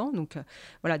le Soudan. Donc,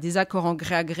 des accords en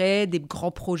gré à gré, des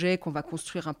grands projets qu'on va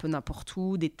construire un peu n'importe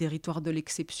où, des territoires de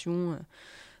l'exception,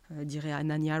 dirait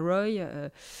Anania Roy.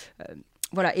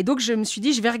 Et donc je me suis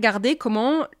dit, je vais regarder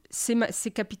comment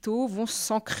ces capitaux vont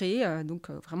s'ancrer,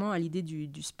 vraiment à l'idée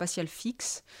du Spatial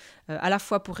Fix, à la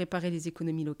fois pour réparer les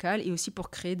économies locales et aussi pour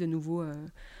créer de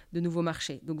nouveaux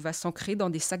marchés. Donc va s'ancrer dans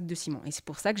des sacs de ciment. Et c'est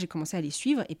pour ça que j'ai commencé à les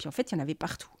suivre. Et puis en fait, il y en avait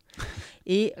partout.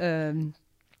 Et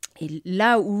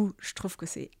là où je trouve que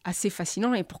c'est assez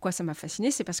fascinant, et pourquoi ça m'a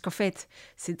fascinée, c'est parce qu'en fait,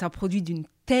 c'est un produit d'une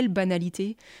telle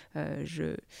banalité. Quand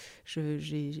je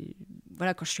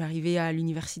suis arrivée à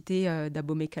l'université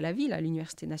d'Abomey-Calavi, à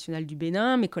l'Université nationale du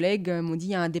Bénin, mes collègues m'ont dit,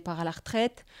 il y a un départ à la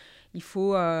retraite,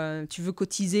 tu veux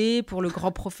cotiser pour le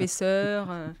grand professeur,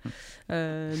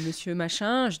 monsieur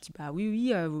machin. Je dis,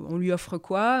 oui, on lui offre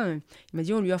quoi? Il m'a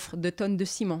dit, on lui offre 2 tonnes de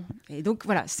ciment. Et donc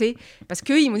voilà, c'est parce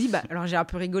qu'ils m'ont dit, alors j'ai un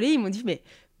peu rigolé, ils m'ont dit, mais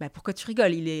pourquoi tu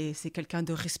rigoles? C'est quelqu'un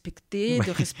de respecté,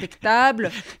 de respectable.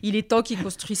 Il est temps qu'il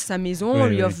construise sa maison. On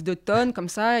lui offre 2 tonnes, comme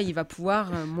ça, il va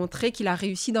pouvoir montrer qu'il a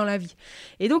réussi dans la vie.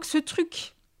 Et donc, ce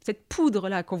truc, cette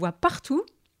poudre-là qu'on voit partout,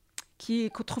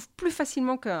 qu'on trouve plus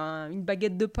facilement qu'une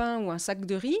baguette de pain ou un sac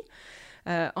de riz,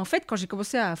 en fait, quand j'ai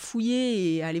commencé à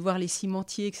fouiller et à aller voir les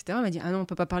cimentiers, etc., on m'a dit, ah non, on ne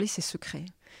peut pas parler, c'est secret.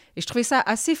 Et je trouvais ça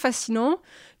assez fascinant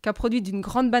qu'un produit d'une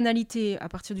grande banalité, à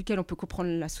partir duquel on peut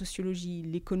comprendre la sociologie,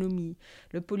 l'économie,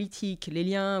 le politique, les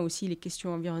liens aussi, les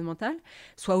questions environnementales,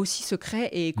 soit aussi secret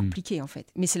et compliqué en fait.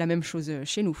 Mais c'est la même chose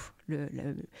chez nous.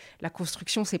 La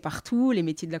construction, c'est partout. Les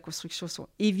métiers de la construction sont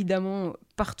évidemment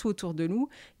partout autour de nous.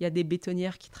 Il y a des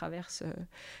bétonnières qui traversent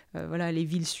les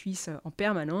villes suisses en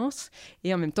permanence.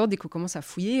 Et en même temps, dès qu'on commence à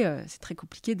fouiller, c'est très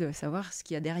compliqué de savoir ce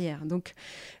qu'il y a derrière. Donc,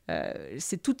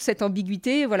 c'est toute cette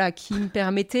ambiguïté qui me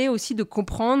permettait aussi de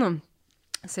comprendre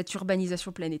cette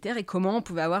urbanisation planétaire et comment on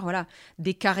pouvait avoir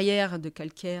des carrières de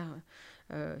calcaire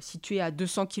situées à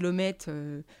 200 km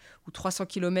ou 300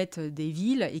 km des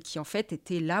villes et qui en fait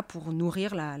étaient là pour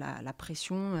nourrir la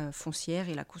pression foncière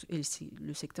et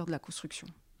le secteur de la construction.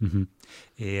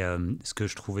 Et ce que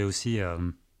je trouvais aussi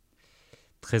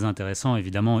très intéressant,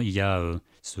 évidemment, il y a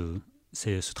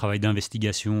ce travail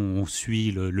d'investigation où on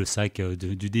suit le sac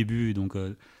du début, donc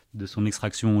de son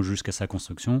extraction jusqu'à sa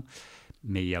construction,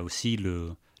 mais il y a aussi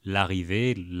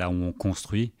l'arrivée, là où on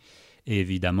construit, et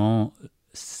évidemment,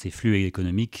 ces flux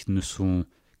économiques ne sont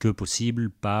que possibles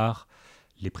par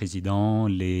les présidents,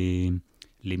 les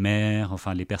maires,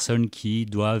 enfin les personnes qui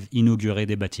doivent inaugurer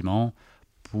des bâtiments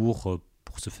pour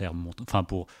se faire monter, enfin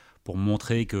pour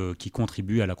montrer qu'ils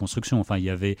contribuent à la construction. Enfin, il y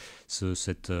avait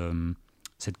cette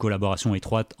collaboration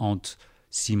étroite entre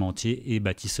cimentiers et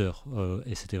bâtisseurs,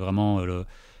 et c'était vraiment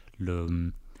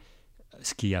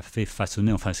ce qui a fait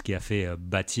façonner, enfin ce qui a fait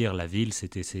bâtir la ville.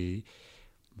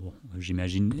 Bon,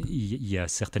 j'imagine il y a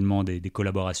certainement des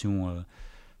collaborations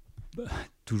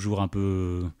toujours un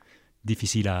peu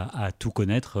difficiles à tout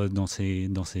connaître dans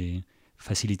ces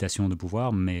facilitations de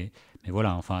pouvoir, mais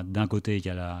voilà, enfin d'un côté il y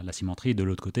a la cimenterie, de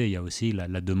l'autre côté il y a aussi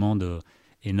la demande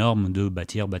énorme de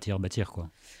bâtir quoi.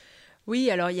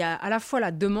 Oui, alors il y a à la fois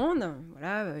la demande,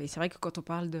 et c'est vrai que quand on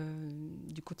parle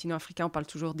du continent africain, on parle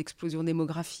toujours d'explosion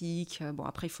démographique. Bon,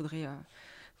 après, il faudrait...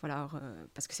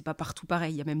 parce que c'est pas partout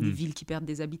pareil, il y a même des villes qui perdent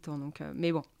des habitants. Donc,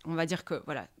 mais bon, on va dire que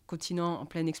continent en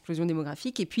pleine explosion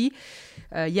démographique. Et puis,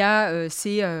 il y a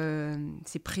ces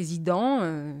présidents,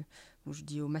 je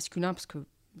dis au masculin parce que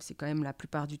c'est quand même la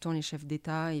plupart du temps les chefs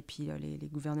d'État et puis les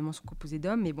gouvernements sont composés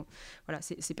d'hommes. Mais bon,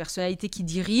 ces personnalités qui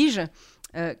dirigent,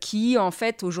 qui en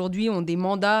fait aujourd'hui ont des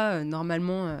mandats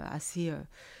normalement assez...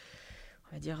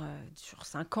 on va dire sur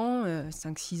 5 ans,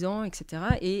 5-6 ans, etc.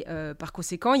 Et par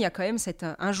conséquent, il y a quand même cette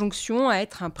injonction à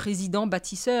être un président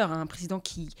bâtisseur, un président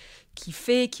qui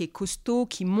fait, qui est costaud,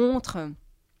 qui montre.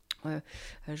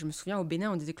 Je me souviens, au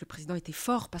Bénin, on disait que le président était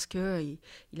fort parce qu'il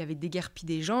avait déguerpi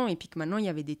des gens et puis que maintenant, il y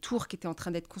avait des tours qui étaient en train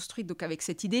d'être construites. Donc avec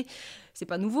cette idée, c'est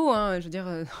pas nouveau. Hein, je veux dire,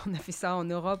 on a fait ça en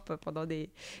Europe pendant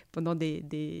des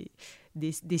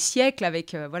siècles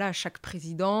avec chaque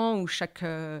président ou chaque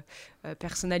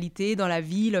personnalité dans la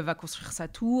ville va construire sa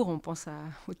tour. On pense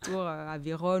aux tours à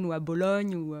Vérone ou à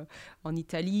Bologne ou en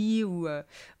Italie ou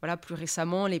plus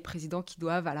récemment les présidents qui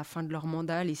doivent à la fin de leur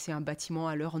mandat laisser un bâtiment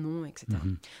à leur nom, etc.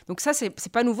 Donc ça,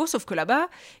 c'est pas nouveau, sauf que là-bas,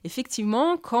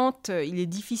 effectivement, quand il est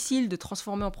difficile de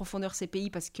transformer en profondeur ces pays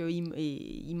parce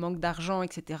qu'il manque d'argent,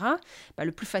 etc.,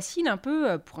 le plus facile un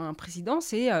peu pour un président,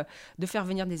 c'est de faire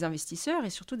venir des investisseurs et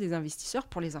surtout des investisseurs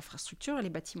pour les infrastructures et les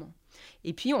bâtiments.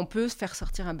 Et puis, on peut faire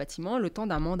sortir un bâtiment le temps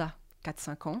d'un mandat,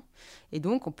 4-5 ans. Et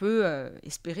donc, on peut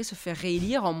espérer se faire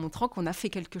réélire en montrant qu'on a fait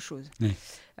quelque chose. Oui.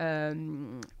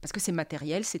 Parce que c'est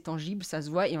matériel, c'est tangible, ça se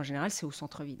voit, et en général, c'est au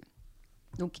centre-ville.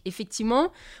 Donc,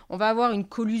 effectivement, on va avoir une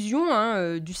collusion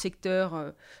du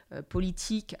secteur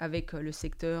politique avec le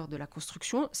secteur de la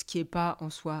construction, ce qui n'est pas en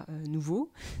soi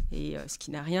nouveau et ce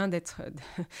qui n'a rien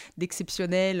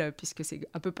d'exceptionnel puisque c'est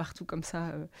un peu partout comme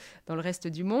ça dans le reste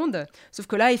du monde. Sauf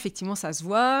que là, effectivement, ça se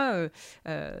voit.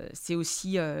 C'est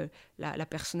aussi la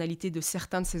personnalité de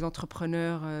certains de ces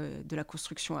entrepreneurs de la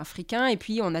construction africains. Et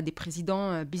puis, on a des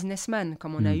présidents businessmen,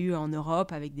 comme on a eu en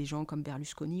Europe avec des gens comme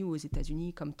Berlusconi ou aux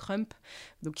États-Unis comme Trump.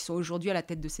 Donc, qui sont aujourd'hui à la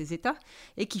tête de ces États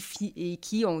et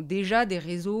qui ont déjà des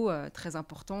réseaux très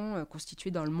importants constitués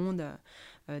dans le monde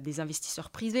des investisseurs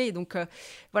privés. Et donc,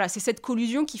 c'est cette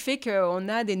collusion qui fait qu'on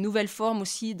a des nouvelles formes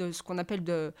aussi de ce qu'on appelle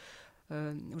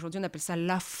aujourd'hui, on appelle ça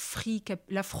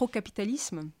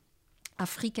l'afrocapitalisme.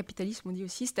 Africapitalisme, on dit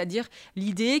aussi, c'est-à-dire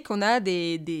l'idée qu'on a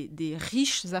des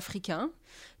riches Africains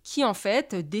qui, en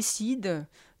fait, décident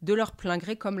de leur plein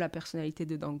gré, comme la personnalité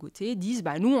de Dangote, disent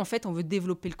nous, en fait, on veut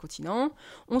développer le continent,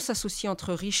 on s'associe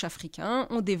entre riches africains,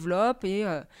 on développe et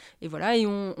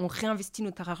on réinvestit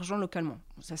notre argent localement.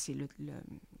 Ça, c'est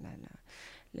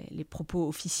les propos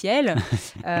officiels.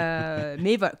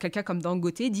 Mais quelqu'un comme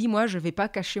Dangote dit, moi, je ne vais pas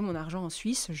cacher mon argent en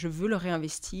Suisse, je veux le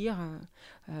réinvestir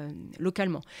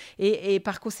localement. Et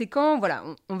par conséquent,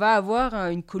 on va avoir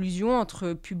une collusion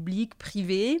entre public,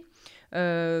 privé,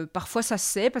 Parfois, ça se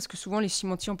sait, parce que souvent, les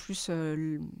cimentiers, en plus,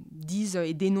 disent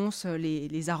et dénoncent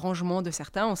les arrangements de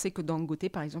certains. On sait que Dangote,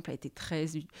 par exemple, a été très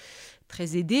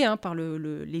aidé par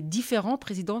les différents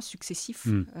présidents successifs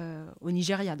au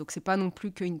Nigeria. Donc, ce n'est pas non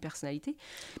plus qu'une personnalité.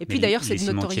 Et puis, d'ailleurs, cette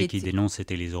notoriété... Les cimentiers qui dénoncent,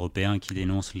 c'était les Européens qui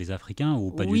dénoncent les Africains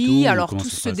ou pas du tout? Oui, alors tous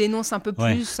se dénoncent un peu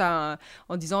plus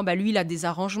en disant lui, il a des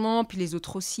arrangements, puis les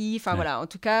autres aussi. Enfin, voilà. En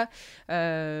tout cas,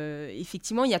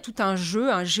 effectivement, il y a tout un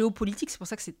jeu, un géopolitique. C'est pour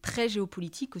ça que c'est très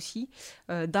géopolitique aussi,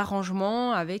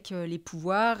 d'arrangements avec les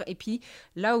pouvoirs. Et puis,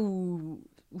 là où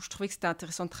je trouvais que c'était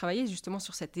intéressant de travailler justement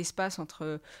sur cet espace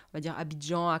entre, on va dire,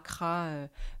 Abidjan, Accra,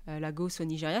 Lagos au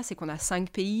Nigeria, c'est qu'on a 5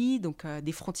 pays, donc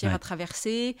des frontières à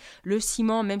traverser, le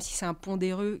ciment, même si c'est un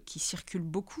pondéreux qui circule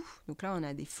beaucoup, donc là on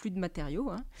a des flux de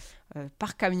matériaux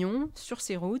par camion sur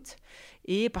ces routes,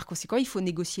 et par conséquent il faut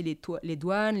négocier les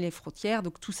douanes, les frontières,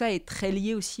 donc tout ça est très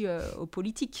lié aussi aux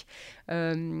politiques.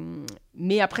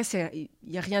 Mais après,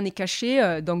 rien n'est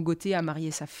caché. Dangote a marié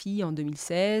sa fille en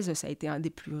 2016, ça a été un des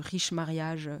plus riches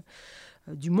mariages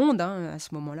du monde à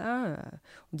ce moment-là.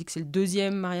 On dit que c'est le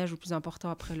 2e mariage le plus important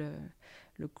après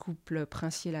le couple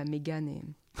princier, la Meghan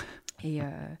et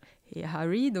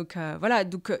Harry. Donc voilà,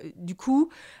 du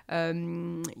coup,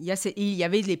 il y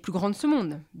avait les plus grands de ce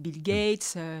monde. Bill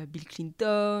Gates, Bill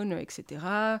Clinton, etc.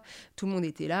 Tout le monde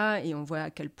était là et on voit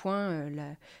à quel point...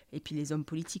 Et puis les hommes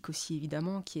politiques aussi,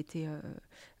 évidemment, qui étaient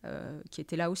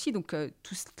là aussi. Donc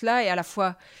tout cela est à la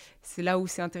fois... C'est là où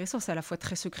c'est intéressant, c'est à la fois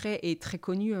très secret et très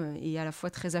connu et à la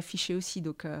fois très affiché aussi.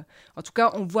 Donc en tout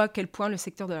cas, on voit à quel point le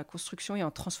secteur de la construction est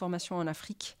en transformation en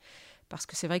Afrique. Parce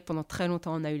que c'est vrai que pendant très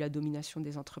longtemps, on a eu la domination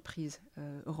des entreprises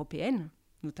européennes,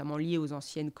 notamment liées aux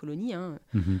anciennes colonies.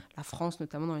 La France,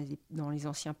 notamment dans les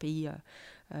anciens pays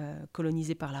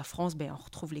colonisés par la France, on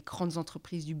retrouve les grandes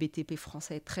entreprises du BTP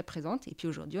français très présentes. Et puis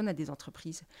aujourd'hui, on a des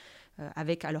entreprises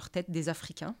avec à leur tête des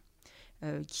Africains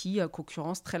qui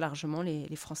concurrencent très largement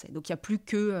les Français. Donc il n'y a plus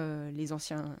que les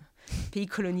anciens pays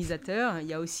colonisateurs, il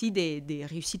y a aussi des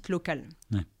réussites locales.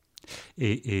 Ouais.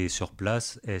 Et sur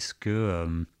place, est-ce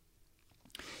que...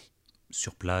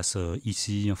 sur place,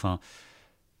 ici, enfin,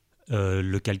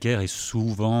 le calcaire est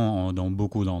souvent, dans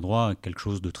beaucoup d'endroits, quelque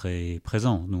chose de très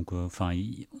présent. Donc,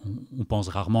 on pense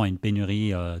rarement à une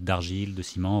pénurie d'argile, de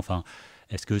ciment. Enfin,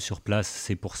 est-ce que sur place,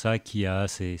 c'est pour ça qu'il y a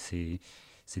ces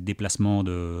déplacements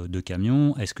de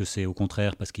camions? Est-ce que c'est au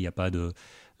contraire parce qu'il n'y a pas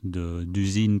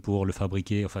d'usines pour le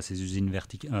fabriquer, enfin ces usines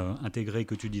intégrées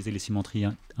que tu disais, les cimenteries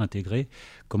intégrées?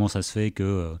 Comment ça se fait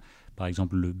que... par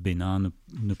exemple, le Bénin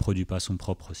ne produit pas son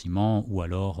propre ciment, ou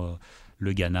alors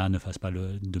le Ghana ne fasse pas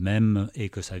de même, et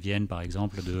que ça vienne, par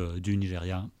exemple, du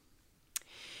Nigeria?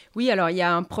 Oui, alors il y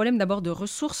a un problème d'abord de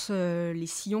ressources. Les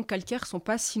sillons calcaires ne sont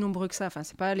pas si nombreux que ça. Enfin,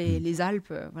 ce n'est pas les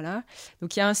Alpes. Voilà.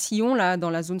 Donc il y a un sillon là, dans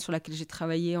la zone sur laquelle j'ai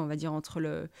travaillé, on va dire entre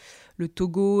le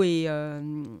Togo et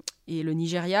le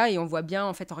Nigeria. Et on voit bien,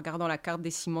 en fait, en regardant la carte des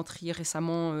cimenteries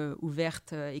récemment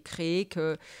ouvertes et créées,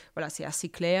 que voilà, c'est assez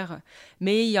clair.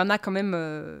 Mais il y en a quand même...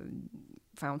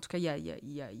 en tout cas,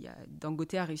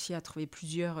 Dangote a réussi à trouver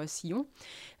plusieurs sillons.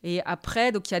 Et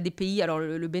après, donc il y a des pays... Alors,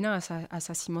 le Bénin a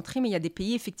sa cimenterie, mais il y a des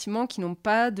pays, effectivement, qui n'ont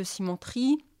pas de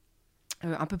cimenterie.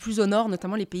 Un peu plus au nord,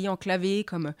 notamment les pays enclavés,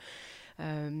 comme...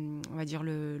 on va dire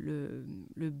le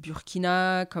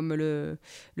Burkina, comme le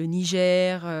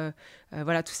Niger,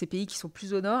 voilà, tous ces pays qui sont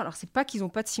plus au nord. Alors, c'est pas qu'ils n'ont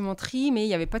pas de cimenterie, mais il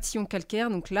n'y avait pas de sillon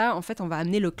calcaire. Donc là, en fait, on va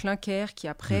amener le clinker qui,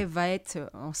 après, va être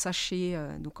en sachet,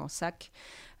 donc en sac.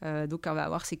 Donc, on va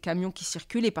avoir ces camions qui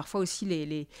circulent et parfois aussi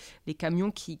les camions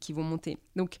qui vont monter.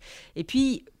 Donc, et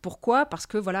puis, pourquoi ? Parce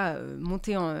que, voilà,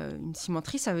 monter une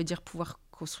cimenterie, ça veut dire pouvoir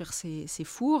construire ces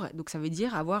fours. Donc, ça veut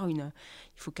dire avoir il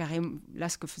faut carrément... Là,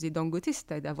 ce que faisait Dangote,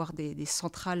 c'était d'avoir des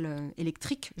centrales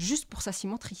électriques juste pour sa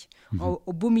cimenterie.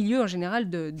 Au beau milieu, en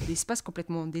général, d'espaces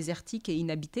complètement désertiques et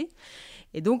inhabités.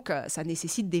 Et donc, ça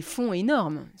nécessite des fonds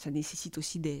énormes. Ça nécessite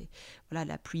aussi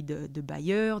l'appui de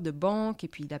bailleurs, de banques, et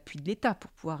puis l'appui de l'État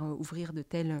pour pouvoir ouvrir de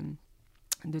telles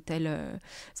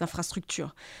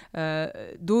infrastructures.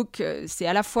 Donc, c'est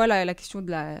à la fois la question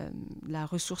de la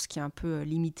ressource qui est un peu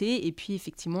limitée, et puis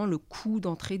effectivement le coût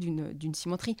d'entrée d'une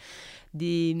cimenterie.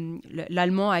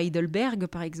 L'Allemand à Heidelberg,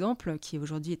 par exemple, qui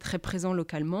aujourd'hui est très présent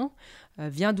localement,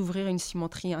 vient d'ouvrir une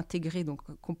cimenterie intégrée, donc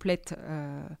complète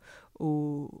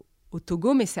au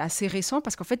Togo, mais c'est assez récent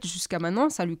parce qu'en fait, jusqu'à maintenant,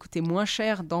 ça lui coûtait moins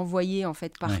cher d'envoyer en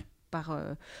fait par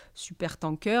super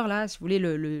tanker, là, si vous voulez,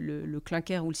 le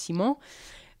clinker ou le ciment,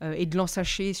 et de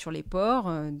l'ensacher sur les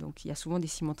ports. Donc, il y a souvent des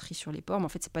cimenteries sur les ports, mais en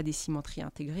fait, ce n'est pas des cimenteries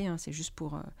intégrées, c'est juste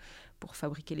pour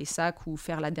fabriquer les sacs ou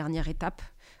faire la dernière étape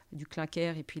du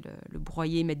clinker, et puis le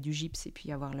broyer, mettre du gypse, et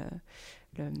puis avoir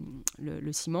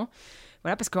le ciment.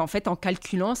 Voilà, parce qu'en fait, en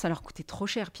calculant, ça leur coûtait trop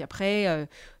cher. Puis après,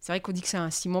 c'est vrai qu'on dit que c'est un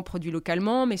ciment produit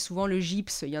localement, mais souvent le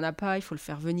gypse, il n'y en a pas, il faut le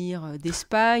faire venir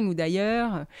d'Espagne ou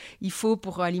d'ailleurs. Il faut,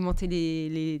 pour alimenter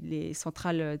les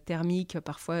centrales thermiques,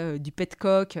 parfois du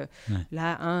petcoke. Ouais.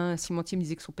 Là, un cimentier me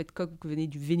disait que son petcoke venait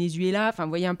du Venezuela. Enfin,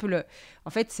 vous voyez un peu le...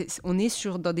 En fait, on est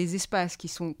dans des espaces qui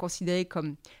sont considérés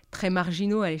comme très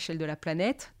marginaux à l'échelle de la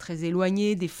planète, très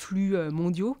éloignés des flux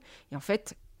mondiaux. Et en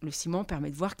fait, le ciment permet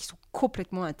de voir qu'ils sont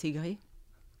complètement intégrés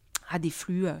à des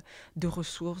flux de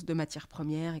ressources, de matières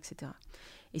premières, etc.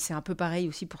 Et c'est un peu pareil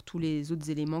aussi pour tous les autres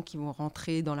éléments qui vont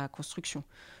rentrer dans la construction.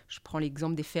 Je prends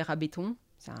l'exemple des fers à béton,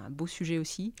 c'est un beau sujet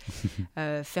aussi.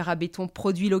 Fer à béton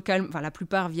produits localement, enfin la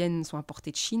plupart sont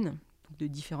importés de Chine, de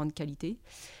différentes qualités.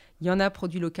 Il y en a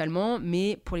produits localement,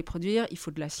 mais pour les produire, il faut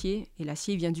de l'acier, et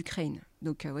l'acier vient d'Ukraine.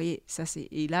 Donc, vous voyez, ça c'est...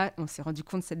 Et là, on s'est rendu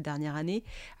compte cette dernière année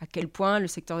à quel point le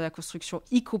secteur de la construction,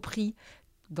 y compris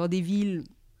dans des villes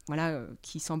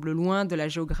qui semblent loin de la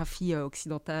géographie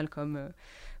occidentale, comme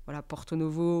Porto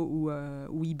Novo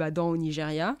ou Ibadan au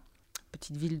Nigeria,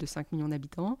 petite ville de 5 millions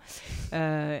d'habitants,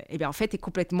 et bien en fait est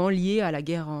complètement lié à la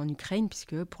guerre en Ukraine,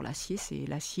 puisque pour l'acier, c'est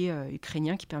l'acier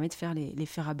ukrainien qui permet de faire les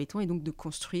fers à béton et donc de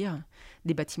construire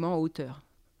des bâtiments en hauteur.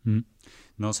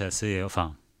 Non, c'est assez...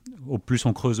 Enfin, au plus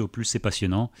on creuse, au plus c'est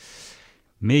passionnant.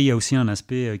 Mais il y a aussi un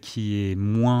aspect qui est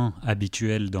moins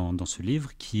habituel dans ce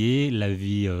livre, qui est la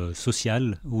vie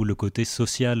sociale, ou le côté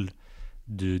social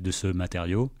de ce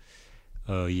matériau.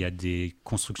 Il y a des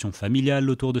constructions familiales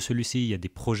autour de celui-ci, il y a des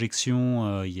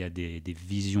projections, il y a des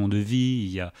visions de vie,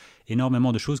 il y a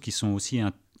énormément de choses qui sont aussi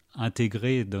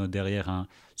intégrées derrière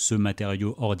ce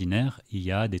matériau ordinaire. Il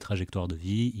y a des trajectoires de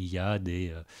vie, il y a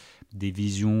des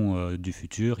visions du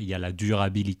futur, il y a la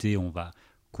durabilité, on va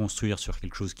construire sur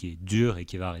quelque chose qui est dur et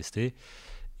qui va rester.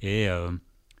 Et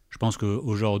je pense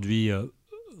qu'aujourd'hui,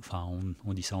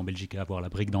 on dit ça en Belgique, avoir la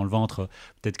brique dans le ventre.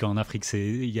 Peut-être qu'en Afrique,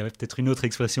 il y a peut-être une autre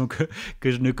expression que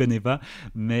je ne connais pas.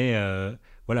 Mais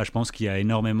je pense qu'il y a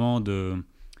énormément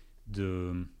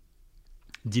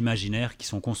d'imaginaires qui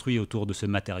sont construits autour de ce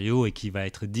matériau et qui va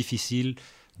être difficile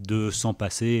de s'en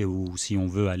passer, ou si on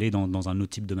veut aller dans un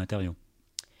autre type de matériau.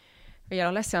 Et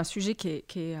alors là, c'est un sujet qui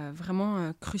est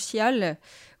vraiment crucial.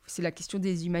 C'est la question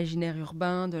des imaginaires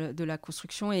urbains, de la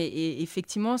construction. Et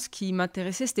effectivement, ce qui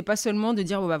m'intéressait, ce n'était pas seulement de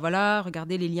dire,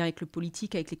 regardez les liens avec le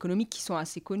politique, avec l'économique, qui sont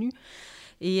assez connus.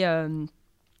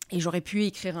 Et j'aurais pu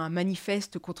écrire un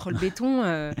manifeste contre le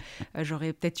béton.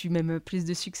 J'aurais peut-être eu même plus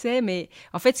de succès. Mais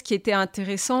en fait, ce qui était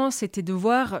intéressant, c'était de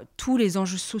voir tous les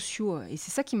enjeux sociaux. Et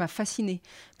c'est ça qui m'a fascinée.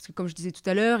 Parce que comme je disais tout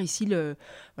à l'heure, ici, on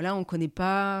ne connaît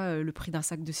pas le prix d'un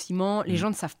sac de ciment. Les gens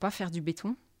ne savent pas faire du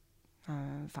béton.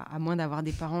 À moins d'avoir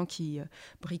des parents qui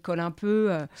bricolent un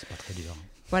peu. C'est pas très dur.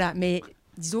 Voilà, mais...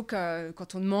 Disons que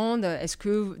quand on demande, est-ce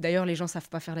que, d'ailleurs, les gens ne savent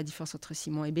pas faire la différence entre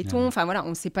ciment et béton, on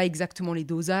ne sait pas exactement les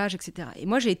dosages, etc. Et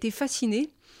moi, j'ai été fascinée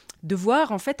de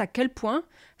voir, en fait, à quel point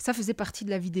ça faisait partie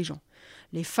de la vie des gens.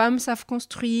 Les femmes savent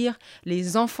construire,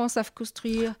 les enfants savent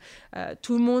construire,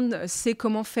 tout le monde sait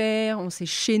comment faire, on sait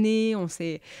chaîner, on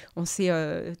sait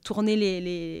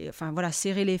tourner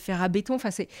serrer les fers à béton.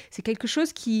 C'est quelque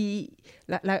chose qui...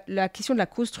 La question de la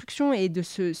construction et de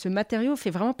ce matériau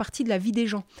fait vraiment partie de la vie des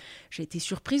gens. J'ai été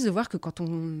surprise de voir que quand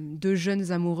deux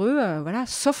jeunes amoureux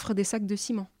s'offrent des sacs de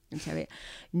ciment. Donc, il y avait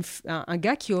un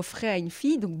gars qui offrait à une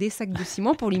fille des sacs de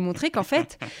ciment pour lui montrer qu'en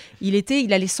fait, il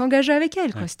allait s'engager avec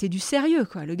elle. Quoi. Ouais. C'était du sérieux.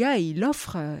 Quoi. Le gars, il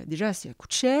offre, déjà, ça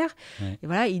coûte cher.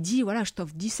 Ouais. Et il dit, je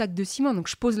t'offre 10 sacs de ciment. Donc,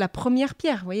 je pose la première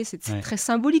pierre. Vous voyez, c'est très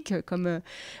symbolique. Comme,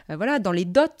 dans les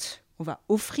dots, on va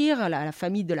offrir, la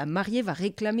famille de la mariée va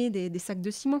réclamer des sacs de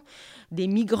ciment. Des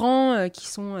migrants qui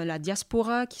sont la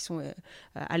diaspora, qui sont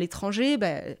à l'étranger,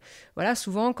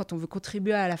 souvent, quand on veut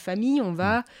contribuer à la famille, on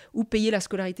va ou payer la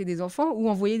scolarité des enfants ou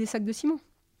envoyer des sacs de ciment.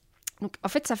 Donc, en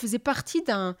fait, ça faisait partie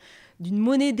d'une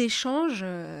monnaie d'échange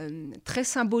très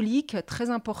symbolique,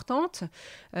 très importante.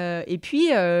 Et puis,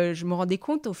 je me rendais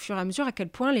compte au fur et à mesure à quel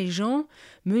point les gens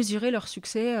mesuraient leur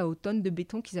succès aux tonnes de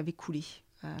béton qu'ils avaient coulées.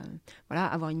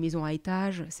 Avoir une maison à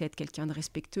étage, c'est être quelqu'un de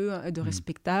respectueux, de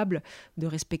respectable, de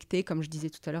respecté, comme je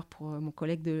disais tout à l'heure pour mon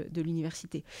collègue de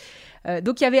l'université.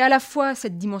 Donc il y avait à la fois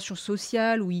cette dimension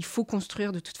sociale où il faut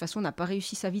construire. De toute façon, on n'a pas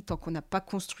réussi sa vie tant qu'on n'a pas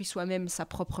construit soi-même sa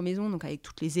propre maison, donc avec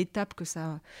toutes les étapes que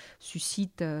ça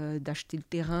suscite, d'acheter le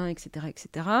terrain, etc.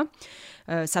 etc.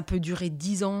 Ça peut durer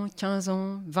 10 ans, 15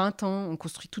 ans, 20 ans, on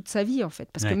construit toute sa vie en fait.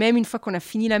 Parce que même une fois qu'on a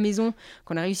fini la maison,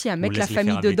 qu'on a réussi à mettre la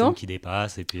famille dedans, qui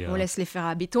dépasse, et puis, on laisse les fers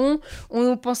à béton.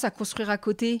 On pense à construire à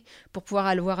côté pour pouvoir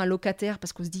aller voir un locataire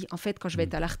parce qu'on se dit, en fait, quand je vais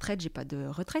être à la retraite, j'ai pas de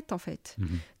retraite, en fait.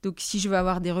 Donc, si je veux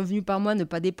avoir des revenus par mois, ne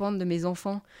pas dépendre de mes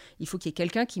enfants, il faut qu'il y ait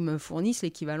quelqu'un qui me fournisse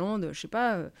l'équivalent de, je sais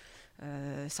pas,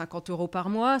 50 euros par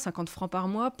mois, 50 francs par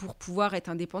mois pour pouvoir être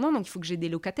indépendant. Donc, il faut que j'ai des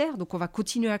locataires. Donc, on va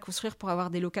continuer à construire pour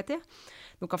avoir des locataires.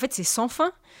 Donc, en fait, c'est sans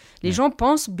fin. Les gens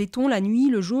pensent béton la nuit,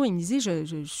 le jour. Ils me disaient,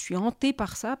 je suis hantée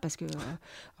par ça parce que,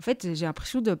 en fait, j'ai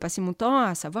l'impression de passer mon temps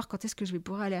à savoir quand est-ce que je vais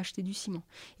pouvoir aller acheter du ciment.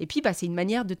 Et puis, c'est une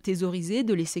manière de thésauriser,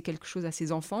 de laisser quelque chose à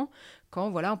ses enfants quand,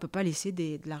 voilà, on ne peut pas laisser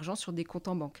de l'argent sur des comptes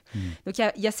en banque. Donc,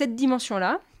 il y a cette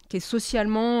dimension-là qui est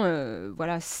socialement,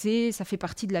 ça fait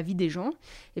partie de la vie des gens.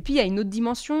 Et puis, il y a une autre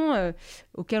dimension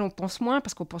auquel on pense moins,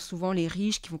 parce qu'on pense souvent les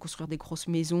riches qui vont construire des grosses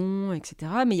maisons,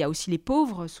 etc. Mais il y a aussi les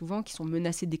pauvres, souvent, qui sont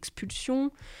menacés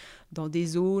d'expulsion dans des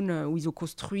zones où ils ont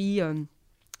construit,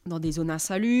 dans des zones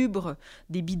insalubres,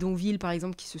 des bidonvilles, par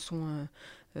exemple, qui se sont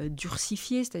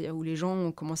durcifiés, c'est-à-dire où les gens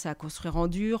ont commencé à construire en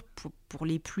dur pour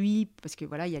les pluies, parce que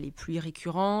voilà, il y a les pluies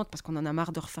récurrentes, parce qu'on en a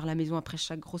marre de refaire la maison après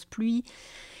chaque grosse pluie.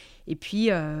 Et puis,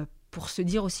 pour se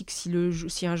dire aussi que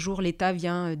si un jour l'État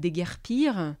vient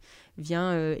déguerpir,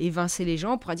 vient évincer les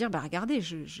gens, on pourra dire, regardez,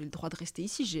 j'ai le droit de rester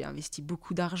ici, j'ai investi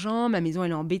beaucoup d'argent, ma maison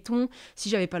elle est en béton, si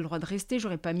j'avais pas le droit de rester,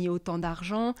 j'aurais pas mis autant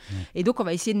d'argent. Et donc, on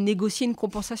va essayer de négocier une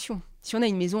compensation. Si on a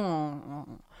une maison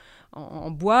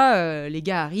en bois, les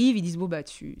gars arrivent, ils disent,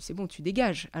 c'est bon, tu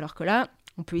dégages. Alors que là,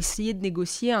 on peut essayer de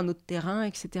négocier un autre terrain,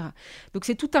 etc. Donc,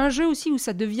 c'est tout un jeu aussi où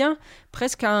ça devient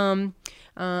presque un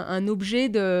objet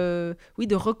de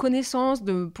reconnaissance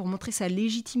pour montrer sa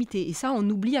légitimité. Et ça, on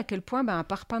oublie à quel point un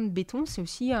parpaing de béton, c'est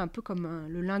aussi un peu comme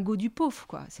le lingot du pauvre,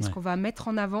 quoi. C'est ce qu'on va mettre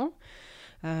en avant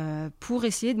pour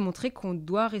essayer de montrer qu'on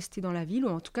doit rester dans la ville, ou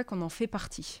en tout cas qu'on en fait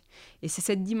partie. Et c'est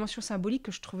cette dimension symbolique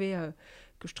que je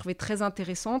trouvais très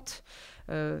intéressante.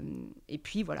 Et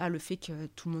puis, voilà, le fait que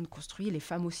tout le monde construit, les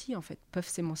femmes aussi, en fait, peuvent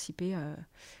s'émanciper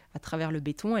à travers le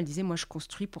béton. Elle disait, moi, je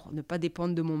construis pour ne pas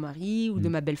dépendre de mon mari ou de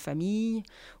ma belle famille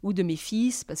ou de mes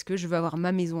fils, parce que je veux avoir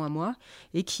ma maison à moi,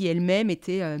 et qui elles-mêmes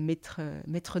étaient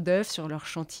maîtres d'œuvre sur leur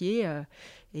chantier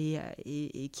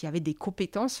et qui avaient des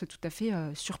compétences tout à fait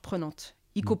surprenantes.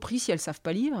 Y compris si elles ne savent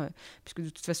pas lire, puisque de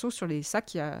toute façon, sur les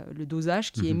sacs, il y a le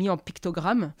dosage qui est mis en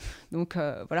pictogramme. Donc,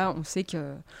 voilà, on sait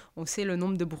le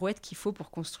nombre de brouettes qu'il faut pour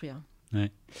construire.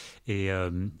 Ouais. Et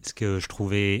ce que je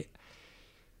trouvais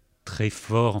très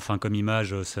fort, enfin, comme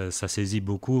image, ça saisit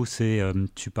beaucoup, c'est,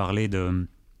 tu parlais de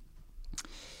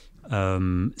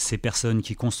ces personnes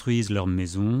qui construisent leur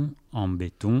maison en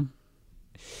béton,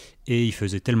 et il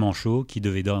faisait tellement chaud qu'ils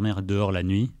devaient dormir dehors la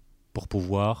nuit pour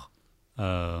pouvoir...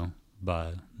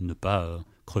 ne pas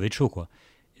crever de chaud, quoi.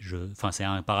 C'est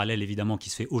un parallèle évidemment qui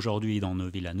se fait aujourd'hui dans nos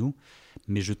villes à nous,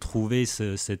 mais je trouvais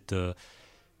cette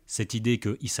idée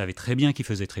qu'ils savaient très bien qu'il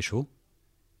faisait très chaud,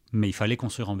 mais il fallait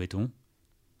construire en béton,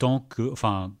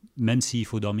 même s'il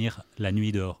faut dormir la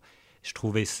nuit dehors. Je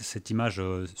trouvais cette image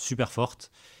super forte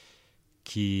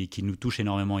qui nous touche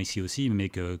énormément ici aussi, mais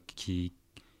que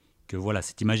voilà,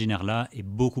 cet imaginaire-là est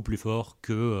beaucoup plus fort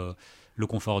que le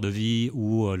confort de vie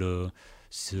ou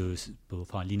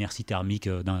l'inertie thermique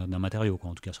d'un matériau,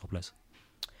 quoi, en tout cas sur place.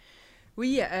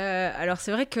 Oui, alors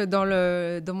c'est vrai que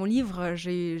dans mon livre,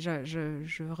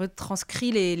 je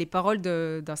retranscris les paroles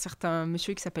d'un certain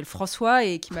monsieur qui s'appelle François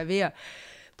et qui m'avait...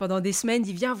 pendant des semaines, il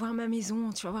dit « Viens voir ma maison,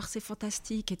 tu vas voir, c'est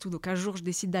fantastique » et tout. Donc un jour, je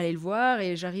décide d'aller le voir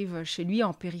et j'arrive chez lui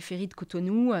en périphérie de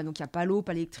Cotonou. Donc il n'y a pas l'eau,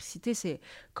 pas l'électricité. C'est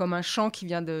comme un champ qui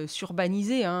vient de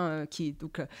s'urbaniser.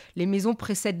 Donc les maisons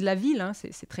précèdent la ville,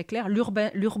 c'est très clair.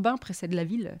 L'urbain précède la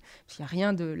ville. Il n'y a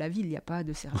rien de la ville, il n'y a pas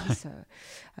de service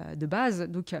de base.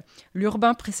 Donc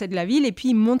l'urbain précède la ville et puis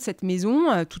il me montre cette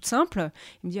maison toute simple.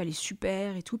 Il me dit « Elle est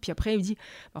super » et tout. Puis après, il me dit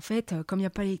 « En fait, comme il n'y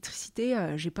a pas l'électricité,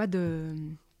 j'ai pas de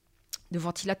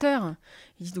ventilateur. »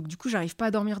 Il dit, donc du coup, j'arrive pas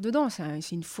à dormir dedans.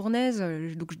 C'est une fournaise.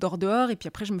 Donc je dors dehors et puis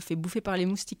après, je me fais bouffer par les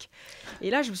moustiques. Et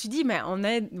là, je me suis dit, mais on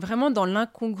est vraiment dans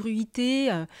l'incongruité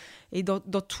et dans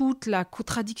toute la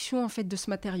contradiction en fait de ce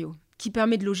matériau qui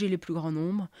permet de loger le plus grand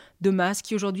nombre, de masse,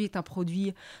 qui aujourd'hui est un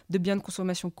produit de biens de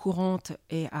consommation courante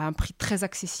et à un prix très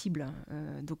accessible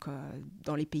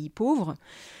dans les pays pauvres.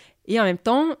 Et en même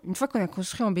temps, une fois qu'on a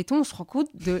construit en béton, on se rend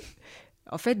compte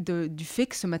du fait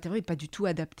que ce matériau n'est pas du tout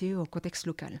adapté au contexte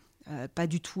local. Pas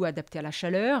du tout adapté à la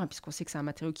chaleur, puisqu'on sait que c'est un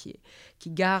matériau qui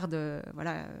garde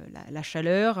la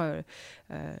chaleur,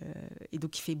 et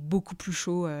donc il fait beaucoup plus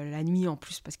chaud la nuit en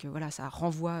plus, parce que ça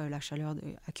renvoie la chaleur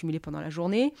accumulée pendant la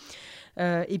journée.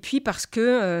 Et puis parce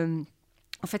que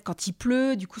En fait, quand il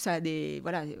pleut, du coup, ça a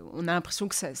on a l'impression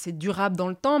que c'est durable dans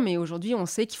le temps, mais aujourd'hui, on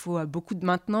sait qu'il faut beaucoup de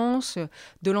maintenance,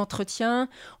 de l'entretien.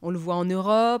 On le voit en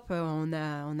Europe, on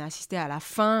a assisté à la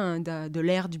fin de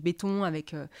l'ère du béton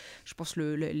avec, je pense,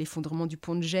 l'effondrement du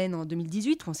pont de Gênes en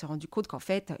 2018, où on s'est rendu compte qu'en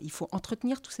fait, il faut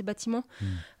entretenir tous ces bâtiments.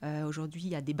 Aujourd'hui, il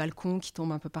y a des balcons qui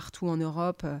tombent un peu partout en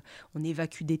Europe, on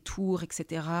évacue des tours,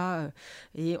 etc.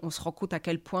 Et on se rend compte à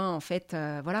quel point, en fait,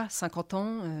 50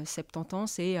 ans, 70 ans,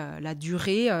 c'est la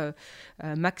durée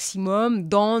maximum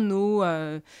dans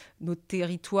nos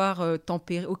territoires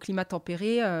au climat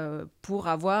tempéré pour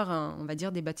avoir, on va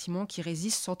dire, des bâtiments qui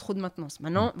résistent sans trop de maintenance.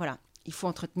 Maintenant, voilà, il faut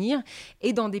entretenir.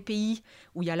 Et dans des pays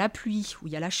où il y a la pluie, où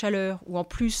il y a la chaleur, où en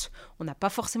plus, on n'a pas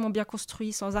forcément bien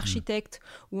construit sans architecte,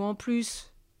 où en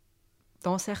plus,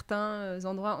 dans certains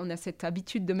endroits, on a cette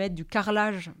habitude de mettre du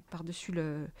carrelage par-dessus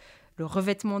le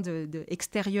revêtement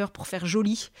extérieur pour faire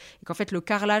joli, et qu'en fait le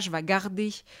carrelage va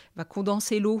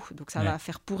condenser l'eau, donc ça va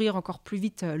faire pourrir encore plus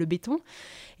vite le béton.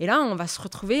 Et là, on va se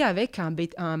retrouver avec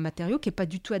un matériau qui n'est pas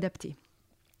du tout adapté.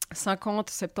 50,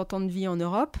 70 ans de vie en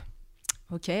Europe,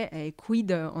 ok, et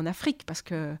quid en Afrique, parce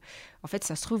que en fait,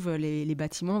 ça se trouve, les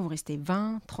bâtiments vont rester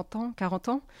 20, 30 ans, 40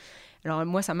 ans. Alors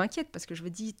moi, ça m'inquiète parce que je me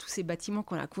dis, tous ces bâtiments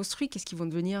qu'on a construits, qu'est-ce qu'ils vont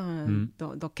devenir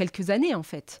dans quelques années, en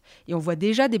fait. Et on voit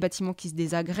déjà des bâtiments qui se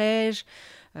désagrègent.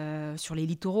 Sur les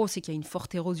littoraux, on sait qu'il y a une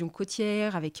forte érosion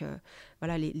côtière, avec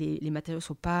les matériaux ne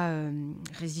sont pas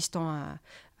résistants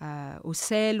au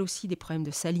sel aussi, des problèmes de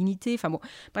salinité. Enfin bon,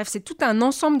 bref, c'est tout un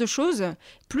ensemble de choses,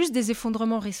 plus des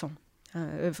effondrements récents,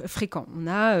 fréquents. On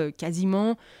a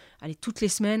quasiment, toutes les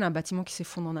semaines, un bâtiment qui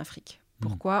s'effondre en Afrique.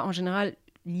 Pourquoi ? En général,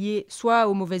 lié soit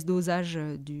au mauvais dosage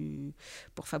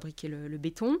pour fabriquer le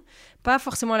béton, pas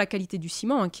forcément à la qualité du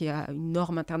ciment, qui est une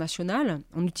norme internationale.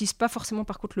 On n'utilise pas forcément,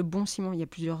 par contre, le bon ciment. Il y a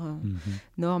plusieurs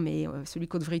normes, et celui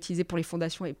qu'on devrait utiliser pour les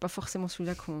fondations n'est pas forcément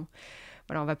celui-là qu'on...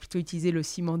 Voilà, on va plutôt utiliser le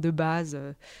ciment de base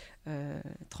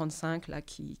 35, là,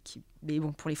 mais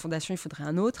bon, pour les fondations, il faudrait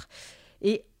un autre.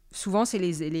 Et souvent, c'est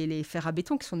les fers à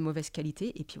béton qui sont de mauvaise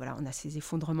qualité. Et puis voilà, on a ces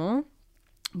effondrements,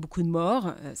 beaucoup de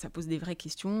morts, ça pose des vraies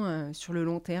questions sur le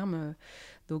long terme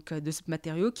de ce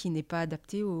matériau qui n'est pas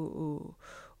adapté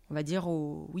on va dire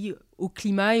au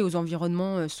climat et aux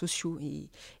environnements sociaux.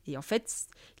 Et en fait,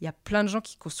 il y a plein de gens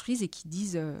qui construisent et qui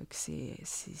disent que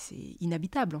c'est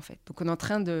inhabitable, en fait. Donc on est en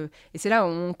train de... Et c'est là où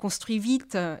on construit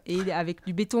vite et avec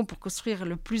du béton pour construire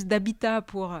le plus d'habitat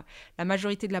pour la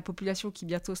majorité de la population qui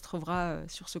bientôt se trouvera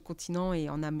sur ce continent et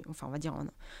on va dire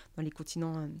dans les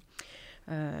continents...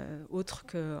 autre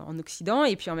qu'en Occident,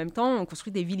 et puis en même temps on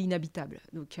construit des villes inhabitables,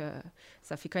 donc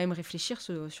ça fait quand même réfléchir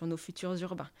sur nos futurs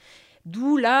urbains,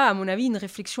 d'où là à mon avis une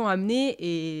réflexion à mener,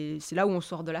 et c'est là où on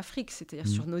sort de l'Afrique, c'est-à-dire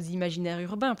sur nos imaginaires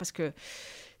urbains, parce que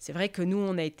c'est vrai que nous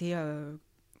on a été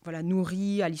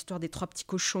nourris à l'histoire des 3 petits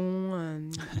cochons,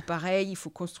 pareil, il faut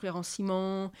construire en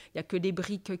ciment, il n'y a que des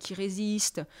briques qui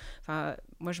résistent. Enfin,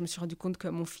 moi je me suis rendu compte que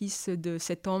mon fils de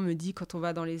 7 ans me dit, quand on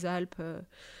va dans les Alpes,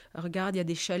 regarde, il y a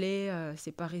des chalets,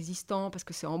 c'est pas résistant parce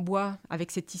que c'est en bois, avec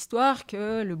cette histoire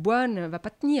que le bois ne va pas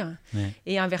tenir. Ouais.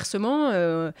 Et inversement,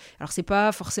 alors c'est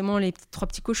pas forcément les 3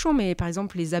 petits cochons, mais par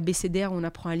exemple les abécédaires où on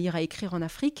apprend à lire, à écrire en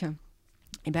Afrique,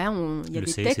 il y a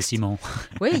des textes. C'est ciment.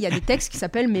 Oui, il y a des textes qui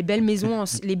s'appellent les belles maisons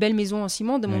en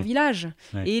ciment de mon village.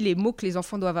 Ouais. Et les mots que les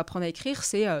enfants doivent apprendre à écrire,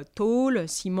 c'est tôle,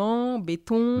 ciment,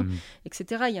 béton,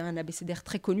 etc. Il y a un abécédaire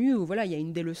très connu où il y a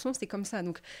une des leçons, c'est comme ça.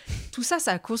 Donc tout ça,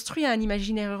 ça a construit un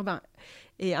imaginaire urbain.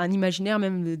 Et un imaginaire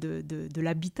même de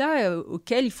l'habitat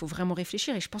auquel il faut vraiment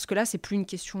réfléchir. Et je pense que là, c'est plus une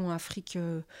question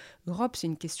Afrique-Europe, c'est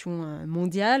une question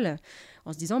mondiale,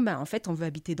 en se disant, en fait, on veut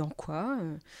habiter dans quoi,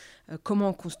 comment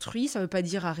on construit. Ça ne veut pas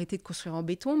dire arrêter de construire en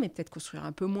béton, mais peut-être construire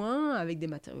un peu moins, avec des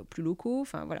matériaux plus locaux.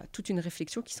 Enfin, voilà, toute une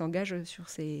réflexion qui s'engage sur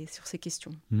ces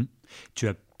questions. Tu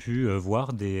as pu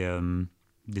voir des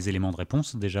éléments de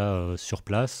réponse déjà sur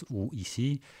place ou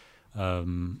ici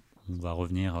on va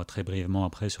revenir très brièvement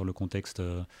après sur le contexte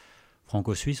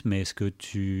franco-suisse, mais est-ce que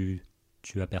tu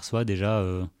aperçois déjà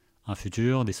un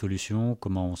futur, des solutions,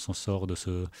 comment on s'en sort de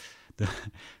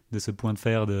ce point de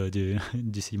fer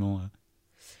du ciment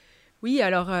Oui,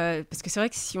 alors, parce que c'est vrai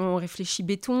que si on réfléchit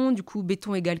béton, du coup,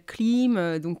 béton égale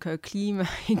clim, donc clim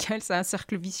égale, c'est un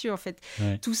cercle vicieux, en fait.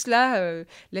 Ouais. Tout cela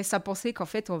laisse à penser qu'en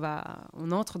fait,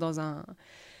 on entre dans un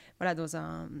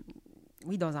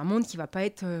monde qui ne va pas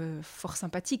être fort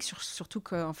sympathique, surtout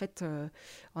qu'en fait,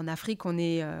 en Afrique, on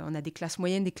a des classes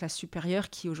moyennes, des classes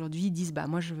supérieures qui aujourd'hui disent «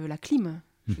 moi, je veux la clim ».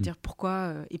 Je veux dire,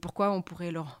 pourquoi on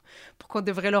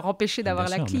devrait leur empêcher d'avoir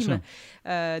la clim.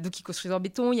 Donc, ils construisent en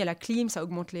béton, il y a la clim, ça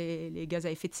augmente les gaz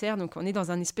à effet de serre. Donc, on est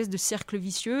dans un espèce de cercle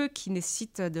vicieux qui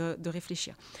nécessite de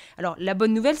réfléchir. Alors, la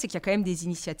bonne nouvelle, c'est qu'il y a quand même des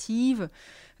initiatives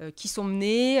qui sont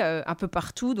menées un peu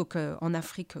partout, donc en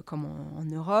Afrique comme en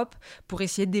Europe, pour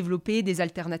essayer de développer des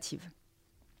alternatives.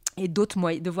 Et d'autres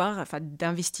moyens,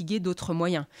 d'investiguer d'autres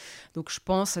moyens. Donc je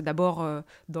pense d'abord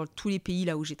dans tous les pays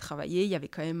là où j'ai travaillé, il y avait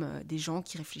quand même des gens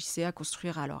qui réfléchissaient à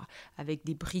construire avec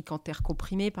des briques en terre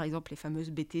comprimée, par exemple les fameuses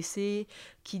BTC,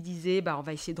 qui disaient on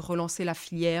va essayer de relancer la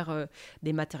filière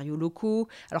des matériaux locaux.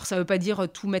 Alors ça ne veut pas dire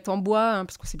tout mettre en bois,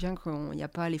 parce qu'on sait bien qu'il n'y a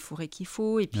pas les forêts qu'il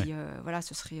faut, et puis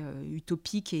ce serait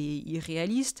utopique et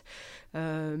irréaliste.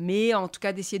 Mais en tout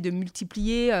cas d'essayer de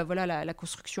multiplier la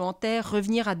construction en terre,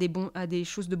 revenir à des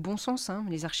choses de bon sens,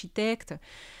 les architectes.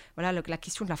 Voilà, la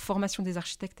question de la formation des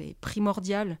architectes est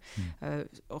primordiale.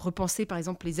 Repenser par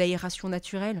exemple les aérations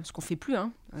naturelles, ce qu'on ne fait plus.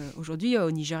 Aujourd'hui au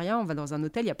Nigeria, on va dans un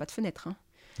hôtel, il n'y a pas de fenêtre.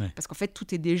 Parce qu'en fait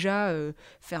tout est déjà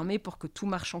fermé pour que tout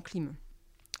marche en clim.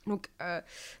 Donc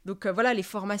les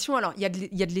formations, alors il y a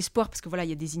de l'espoir parce que il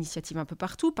y a des initiatives un peu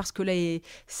partout, parce que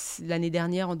l'année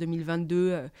dernière, en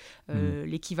 2022,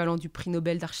 l'équivalent du prix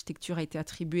Nobel d'architecture a été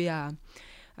attribué à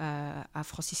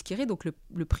Francis Kéré, donc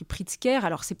le prix Pritzker.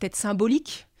 Alors c'est peut-être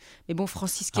symbolique, mais bon,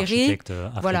 Francis Kéré,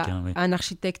 un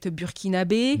architecte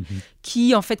burkinabé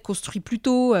qui en fait construit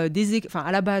plutôt à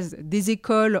la base des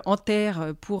écoles en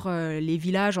terre pour les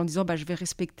villages, en disant je vais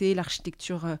respecter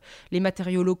l'architecture, les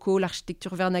matériaux locaux,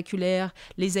 l'architecture vernaculaire,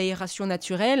 les aérations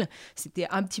naturelles. C'était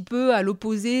un petit peu à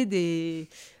l'opposé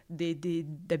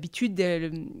d'habitude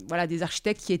des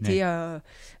architectes qui étaient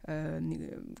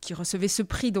qui recevaient ce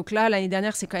prix. Donc là, l'année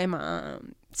dernière, c'est quand même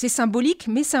c'est symbolique,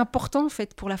 mais c'est important en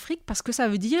fait pour l'Afrique, parce que ça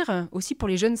veut dire aussi pour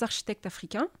les jeunes architectes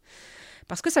africains,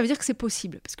 parce que ça veut dire que c'est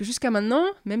possible. Parce que jusqu'à maintenant,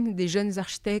 même des jeunes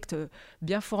architectes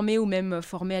bien formés, ou même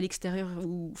formés à l'extérieur,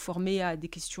 ou formés à des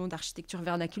questions d'architecture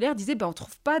vernaculaire, disaient on ne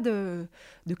trouve pas de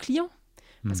clients.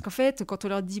 Parce qu'en fait, quand on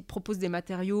leur propose des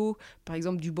matériaux, par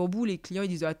exemple du bambou, les clients ils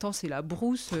disent « Attends, c'est la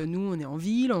brousse, nous on est en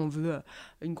ville, on veut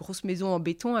une grosse maison en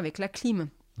béton avec la clim. »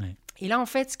 Et là, en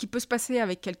fait, ce qui peut se passer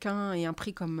avec quelqu'un et un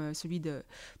prix comme celui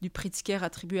du Pritzker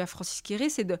attribué à Francis Kéré,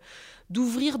 c'est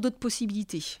d'ouvrir d'autres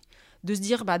possibilités. De se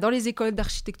dire, dans les écoles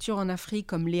d'architecture en Afrique,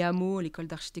 comme l'EAMO, l'école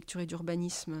d'architecture et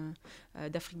d'urbanisme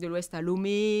d'Afrique de l'Ouest à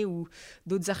Lomé, ou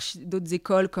d'autres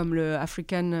écoles comme le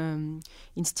African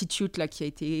Institute, là, qui a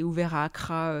été ouvert à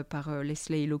Accra par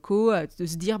Leslie Loko, de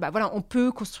se dire, on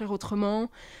peut construire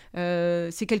autrement,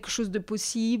 c'est quelque chose de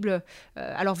possible.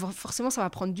 Alors forcément, ça va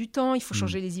prendre du temps, il faut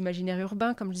changer les imaginaires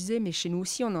urbains, comme je disais, mais chez nous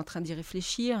aussi, on est en train d'y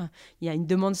réfléchir. Il y a une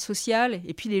demande sociale,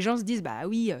 et puis les gens se disent,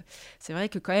 oui, c'est vrai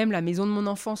que quand même, la maison de mon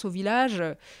enfance au village,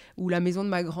 ou la maison de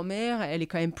ma grand-mère, elle est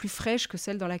quand même plus fraîche que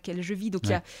celle dans laquelle je vis. Donc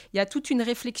il y a toute une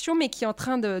réflexion, mais qui est en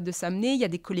train de s'amener. Il y a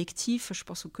des collectifs, je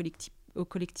pense au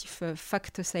collectif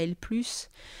Fact Sahel Plus,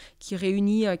 qui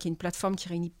est une plateforme qui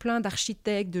réunit plein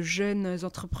d'architectes, de jeunes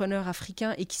entrepreneurs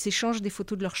africains, et qui s'échangent des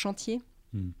photos de leurs chantiers.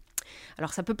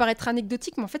 Alors ça peut paraître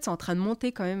anecdotique, mais en fait c'est en train de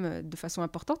monter quand même de façon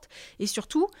importante. Et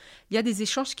surtout, il y a des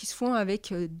échanges qui se font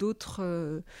avec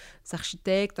d'autres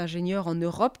architectes, ingénieurs en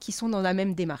Europe qui sont dans la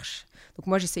même démarche. Donc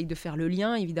moi j'essaye de faire le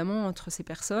lien évidemment entre ces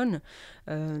personnes.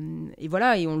 Et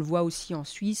on le voit aussi en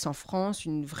Suisse, en France,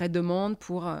 une vraie demande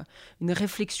pour une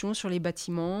réflexion sur les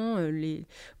bâtiments.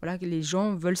 Les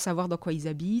gens veulent savoir dans quoi ils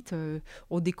habitent.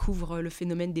 On découvre le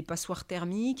phénomène des passoires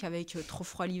thermiques avec trop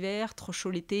froid l'hiver, trop chaud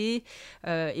l'été.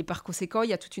 Et par conséquent, il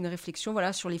y a toute une réflexion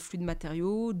sur les flux de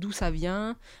matériaux, d'où ça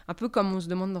vient. Un peu comme on se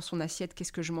demande dans son assiette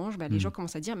qu'est-ce que je mange, les gens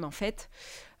commencent à dire mais en fait,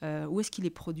 où est-ce qu'il est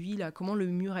produit là, comment le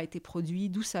mur a été produit,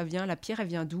 d'où ça vient, la pierre elle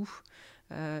vient d'où,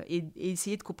 et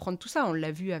essayer de comprendre tout ça. On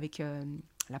l'a vu avec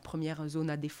la première zone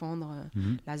à défendre,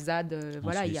 la ZAD,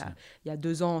 il y a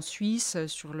 2 ans en Suisse,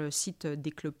 sur le site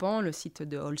d'Éclepant, le site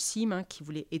de Holcim, qui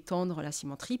voulait étendre la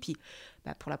cimenterie. Puis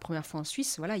pour la première fois en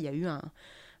Suisse, il y a eu un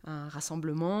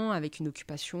rassemblement avec une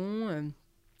occupation,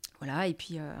 et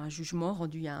puis un jugement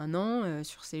rendu il y a 1 an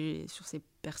sur ces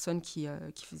personnes qui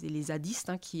faisaient les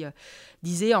zadistes, qui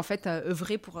disaient en fait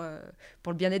œuvrer pour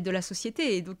le bien-être de la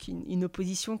société, et donc une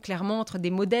opposition clairement entre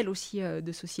des modèles aussi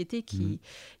de société qui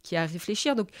a à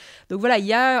réfléchir. Donc il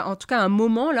y a en tout cas un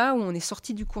moment là où on est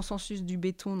sorti du consensus du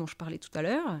béton dont je parlais tout à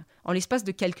l'heure, en l'espace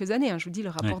de quelques années. Je vous dis,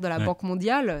 le rapport de la Banque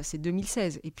mondiale, c'est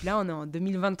 2016, et puis là on est en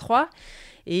 2023.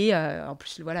 Et en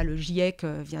plus, le GIEC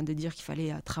vient de dire qu'il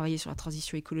fallait travailler sur la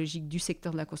transition écologique du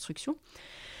secteur de la construction.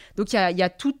 Donc il y a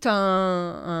tout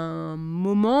un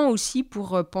moment aussi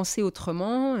pour penser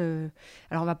autrement.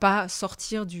 Alors on va pas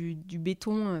sortir du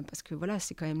béton parce que voilà,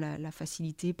 c'est quand même la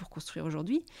facilité pour construire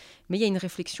aujourd'hui. Mais il y a une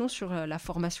réflexion sur la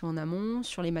formation en amont,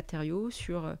 sur les matériaux,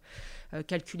 sur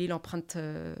calculer l'empreinte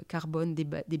carbone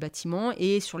des bâtiments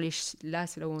et là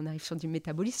c'est là où on arrive sur du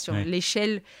métabolisme, sur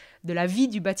l'échelle de la vie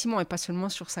du bâtiment et pas seulement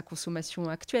sur sa consommation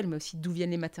actuelle, mais aussi d'où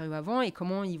viennent les matériaux avant et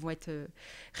comment ils vont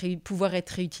pouvoir être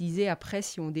réutilisés après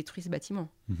si on détruit ce bâtiment.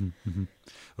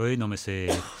 Oui, non mais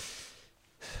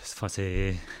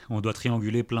on doit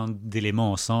trianguler plein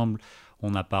d'éléments ensemble.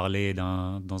 On a parlé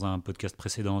dans un podcast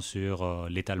précédent sur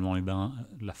l'étalement urbain,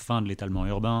 la fin de l'étalement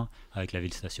urbain avec la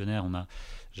ville stationnaire.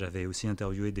 J'avais aussi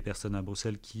interviewé des personnes à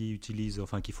Bruxelles qui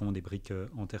font des briques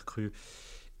en terre crue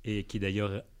et qui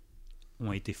d'ailleurs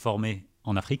ont été formées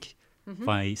en Afrique.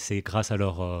 Enfin, c'est grâce à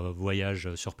leur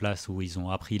voyage sur place où ils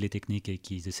ont appris les techniques et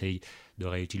qu'ils essayent de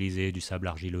réutiliser du sable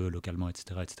argileux localement,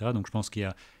 etc., etc. Donc je pense qu'il y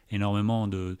a énormément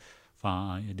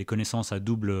des connaissances à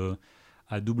double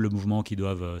mouvement qui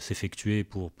doivent s'effectuer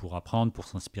pour apprendre, pour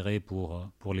s'inspirer,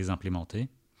 pour les implémenter.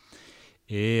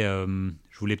 Et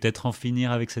je voulais peut-être en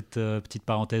finir avec cette petite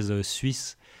parenthèse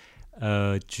suisse.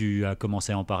 Tu as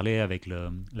commencé à en parler avec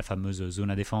la fameuse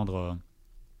zone à défendre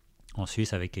en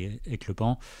Suisse avec le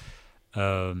PAN.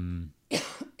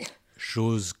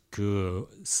 Chose que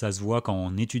ça se voit quand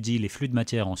on étudie les flux de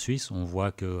matière en Suisse. On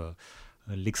voit que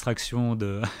l'extraction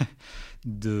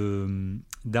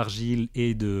d'argile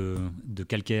et de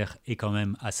calcaire est quand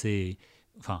même assez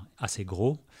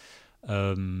gros.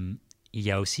 Il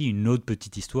y a aussi une autre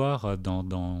petite histoire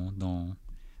dans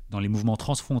les mouvements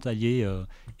transfrontaliers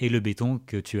et le béton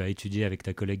que tu as étudié avec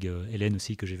ta collègue Hélène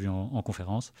aussi, que j'ai vu en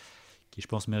conférence, qui je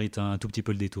pense mérite un tout petit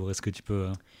peu le détour. Est-ce que tu peux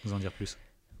nous en dire plus ?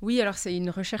 Oui, alors c'est une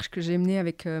recherche que j'ai menée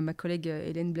avec ma collègue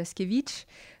Hélène Blaskevich.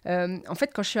 En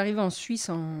fait, quand je suis arrivée en Suisse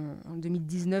en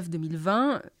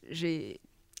 2019-2020,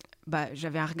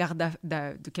 j'avais un regard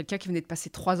de quelqu'un qui venait de passer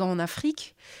 3 ans en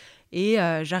Afrique. Et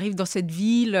j'arrive dans cette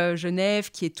ville,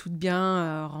 Genève, qui est toute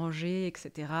bien rangée,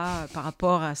 etc., par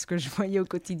rapport à ce que je voyais au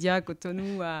quotidien à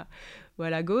Cotonou ou à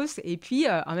Lagos. Et puis,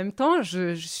 en même temps,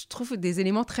 je trouve des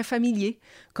éléments très familiers,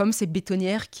 comme ces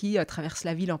bétonnières qui traversent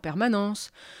la ville en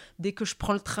permanence. Dès que je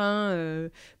prends le train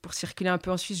pour circuler un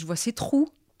peu en Suisse, je vois ces trous.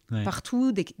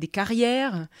 Partout, des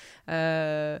carrières. Comme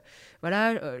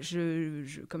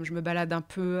je me balade un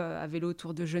peu à vélo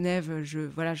autour de Genève,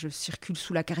 je circule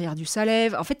sous la carrière du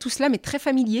Salève. En fait, tout cela m'est très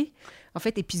familier. En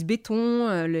fait, et puis ce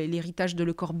béton, l'héritage de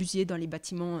Le Corbusier dans les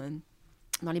bâtiments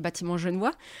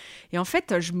genevois. Et en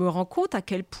fait, je me rends compte à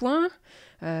quel point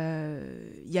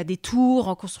il y a des tours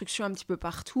en construction un petit peu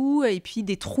partout et puis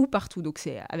des trous partout. Donc,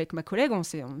 avec ma collègue, on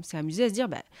s'est amusé à se dire,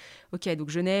 OK, donc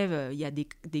Genève, il y a des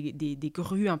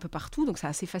grues un peu partout. Donc, c'est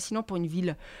assez fascinant pour une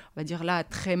ville, on va dire là,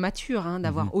 très mature,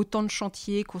 d'avoir autant de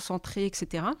chantiers concentrés,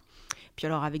 etc. Puis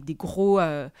alors, avec des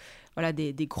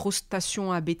des grosses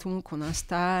stations à béton qu'on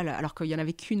installe, alors qu'il n'y en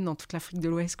avait qu'une dans toute l'Afrique de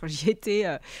l'Ouest quand j'y étais,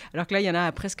 alors que là, il y en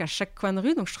a presque à chaque coin de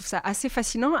rue. Donc, je trouve ça assez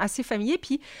fascinant, assez familier.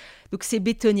 Puis, donc, ces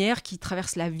bétonnières qui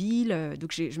traversent la ville.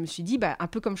 Donc, je me suis dit, un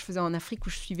peu comme je faisais en Afrique où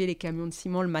je suivais les camions de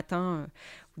ciment le matin,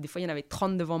 où des fois, il y en avait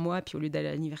 30 devant moi. Puis, au lieu d'aller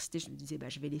à l'université, je me disais,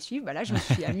 je vais les suivre. Là, je me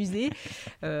suis amusée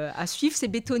à suivre ces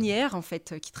bétonnières, en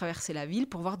fait, qui traversaient la ville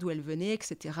pour voir d'où elles venaient,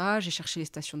 etc. J'ai cherché les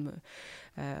stations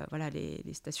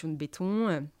les stations de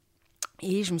béton.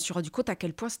 Et je me suis rendu compte à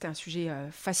quel point c'était un sujet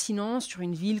fascinant sur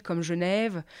une ville comme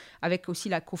Genève, avec aussi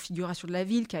la configuration de la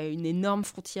ville, qui a une énorme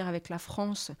frontière avec la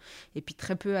France, et puis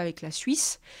très peu avec la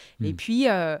Suisse. Et puis,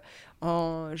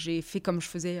 j'ai fait comme je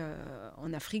faisais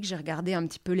en Afrique, j'ai regardé un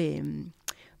petit peu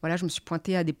je me suis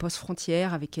pointée à des postes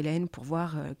frontières avec Hélène pour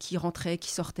voir qui rentrait, qui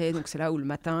sortait. Donc, c'est là où le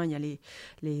matin, il y a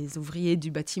les ouvriers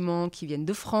du bâtiment qui viennent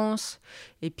de France.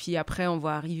 Et puis après, on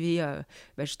voit arriver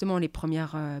justement les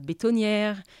premières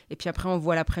bétonnières. Et puis après, on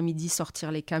voit l'après-midi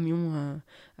sortir les camions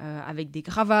avec des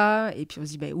gravats. Et puis on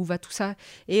se dit, où va tout ça ?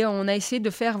 Et on a essayé de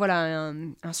faire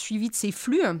un suivi de ces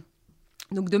flux.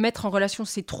 Donc, de mettre en relation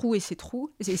ces trous et ces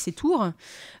tours.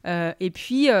 Et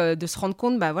puis, de se rendre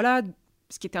compte,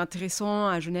 ce qui était intéressant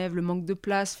à Genève, le manque de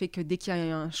place fait que dès qu'il y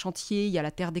a un chantier, il y a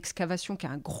la terre d'excavation qui est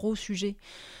un gros sujet.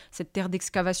 Cette terre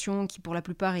d'excavation qui, pour la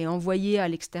plupart, est envoyée à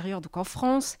l'extérieur, donc en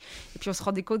France. Et puis, on se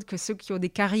rendait compte que ceux qui ont des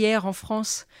carrières en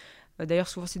France, d'ailleurs,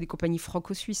 souvent, c'est des compagnies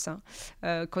franco-suisses, qui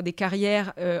ont des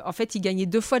carrières, en fait, ils gagnaient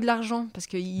 2 fois de l'argent parce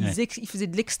qu'ils faisaient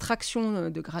de l'extraction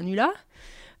de granulats.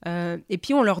 Et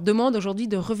puis on leur demande aujourd'hui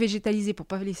de revégétaliser pour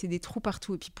pas laisser des trous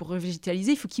partout. Et puis pour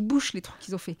revégétaliser, il faut qu'ils bouchent les trous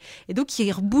qu'ils ont fait. Et donc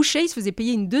ils rebouchaient, ils se faisaient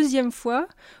payer une 2e fois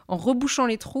en rebouchant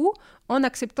les trous, en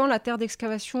acceptant la terre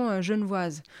d'excavation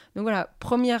genevoise. Donc voilà,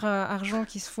 premier argent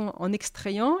qui se font en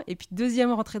extrayant, et puis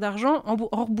deuxième rentrée d'argent en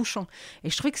rebouchant. Et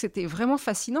je trouvais que c'était vraiment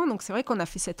fascinant. Donc c'est vrai qu'on a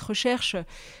fait cette recherche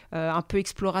un peu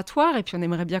exploratoire, et puis on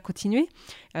aimerait bien continuer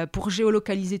pour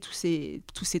géolocaliser tous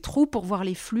ces trous, pour voir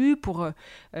les flux, pour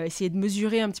essayer de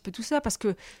mesurer un petit peu tout ça, parce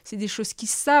que c'est des choses qui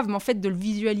se savent, mais en fait de le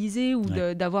visualiser ou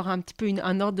d'avoir un petit peu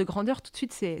un ordre de grandeur, tout de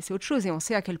suite c'est autre chose. Et on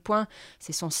sait à quel point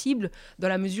c'est sensible, dans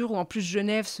la mesure où en plus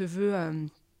Genève se veut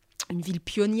une ville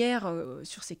pionnière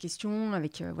sur ces questions,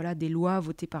 avec des lois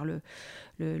votées par le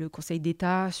Conseil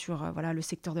d'État sur le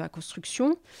secteur de la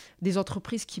construction, des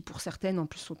entreprises qui, pour certaines, en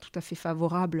plus, sont tout à fait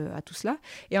favorables à tout cela.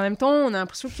 Et en même temps, on a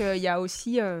l'impression qu'il y a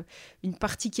aussi une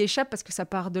partie qui échappe parce que ça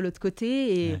part de l'autre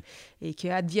côté et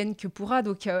qu'advienne que pourra.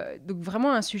 Donc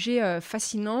vraiment un sujet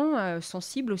fascinant,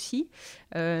 sensible aussi,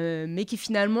 mais qui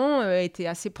finalement était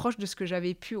assez proche de ce que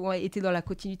j'avais pu, était dans la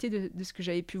continuité de ce que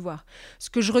j'avais pu voir. Ce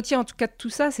que je retiens en tout cas de tout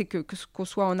ça, c'est qu'on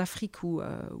soit en Afrique ou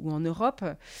en Europe,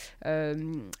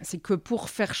 c'est que pour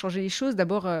faire changer les choses,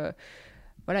 d'abord,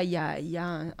 il y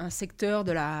a un secteur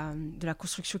de la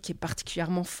construction qui est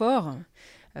particulièrement fort.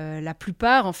 La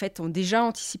plupart, en fait, ont déjà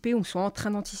anticipé ou sont en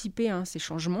train d'anticiper ces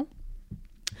changements.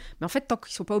 Mais en fait, tant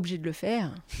qu'ils ne sont pas obligés de le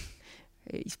faire,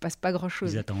 il ne se passe pas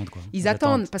grand-chose. Ils attendent, quoi. Ils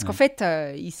attendent, parce qu'en fait,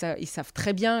 ils savent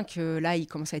très bien que là, ils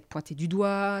commencent à être pointés du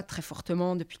doigt très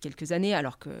fortement depuis quelques années,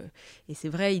 alors que, et c'est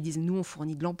vrai, ils disent, nous, on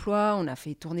fournit de l'emploi, on a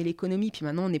fait tourner l'économie, puis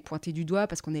maintenant, on est pointés du doigt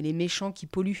parce qu'on est les méchants qui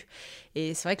polluent.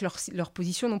 Et c'est vrai que leur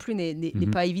position non plus n'est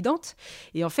pas évidente.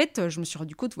 Et en fait, je me suis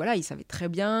rendu compte, ils savaient très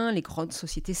bien, les grandes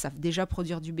sociétés savent déjà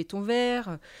produire du béton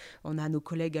vert. On a nos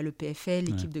collègues à l'EPFL,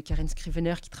 l'équipe de Karen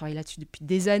Scrivener qui travaille là-dessus depuis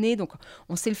des années, donc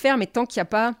on sait le faire, mais tant qu'il n'y a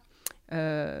pas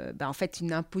en fait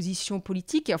une imposition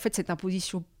politique, et en fait cette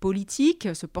imposition politique,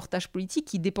 ce portage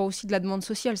politique, il dépend aussi de la demande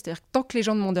sociale, c'est-à-dire que tant que les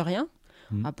gens ne demandent rien,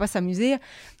 on ne va pas s'amuser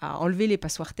à enlever les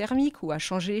passoires thermiques ou à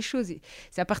changer les choses. Et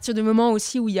c'est à partir du moment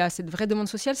aussi où il y a cette vraie demande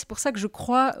sociale, c'est pour ça que je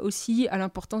crois aussi à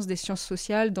l'importance des sciences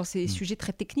sociales dans ces sujets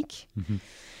très techniques.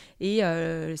 Et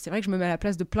c'est vrai que je me mets à la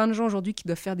place de plein de gens aujourd'hui qui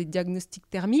doivent faire des diagnostics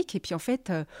thermiques. Et puis en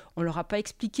fait, on ne leur a pas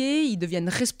expliqué. Ils deviennent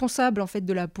responsables en fait,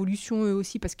 de la pollution eux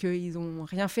aussi parce qu'ils n'ont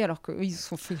rien fait alors qu'eux, ils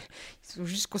ont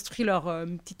juste construit leur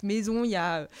petite maison il y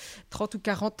a 30 ou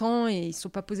 40 ans et ils ne se sont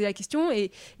pas posé la question. Et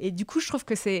du coup, je trouve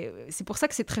que c'est pour ça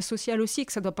que c'est très social aussi et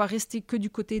que ça ne doit pas rester que du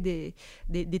côté des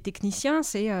techniciens.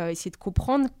 C'est essayer de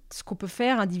comprendre ce qu'on peut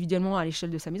faire individuellement à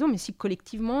l'échelle de sa maison, mais aussi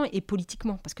collectivement et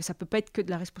politiquement. Parce que ça ne peut pas être que de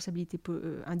la responsabilité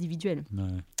individuelle. Ouais.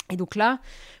 Et donc là,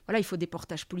 il faut des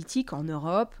portages politiques en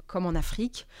Europe comme en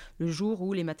Afrique. Le jour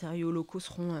où les matériaux locaux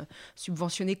seront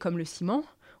subventionnés comme le ciment,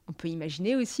 on peut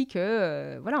imaginer aussi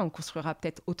que on construira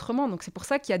peut-être autrement. Donc c'est pour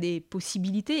ça qu'il y a des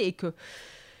possibilités et que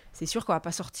c'est sûr qu'on ne va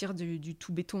pas sortir du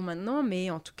tout béton maintenant, mais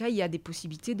en tout cas, il y a des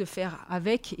possibilités de faire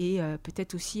avec et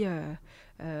peut-être aussi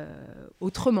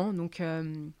autrement. Donc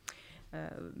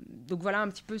voilà un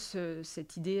petit peu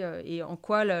cette idée et en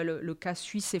quoi le cas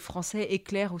suisse et français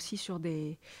éclaire aussi sur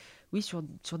des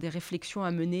réflexions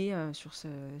à mener sur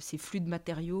ces flux de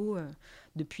matériaux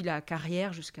depuis la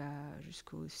carrière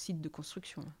jusqu'au site de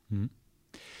construction.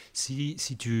 Si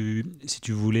tu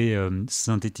voulais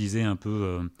synthétiser un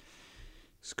peu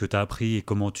ce que tu as appris et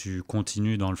comment tu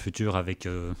continues dans le futur avec...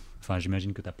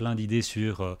 j'imagine que tu as plein d'idées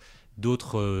sur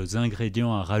d'autres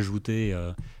ingrédients à rajouter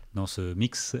dans ce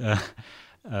mix.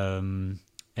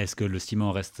 Est-ce que le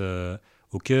ciment reste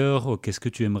au cœur? Qu'est-ce que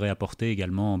tu aimerais apporter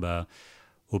également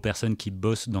aux personnes qui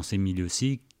bossent dans ces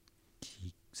milieux-ci?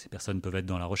 Ces personnes peuvent être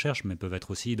dans la recherche, mais peuvent être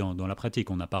aussi dans la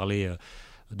pratique. On a parlé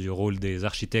du rôle des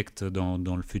architectes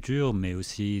dans le futur, mais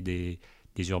aussi des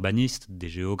urbanistes, des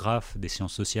géographes, des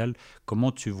sciences sociales.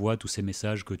 Comment tu vois tous ces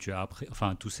messages que tu as appris,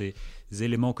 tous ces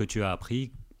éléments que tu as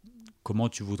appris? Comment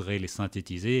tu voudrais les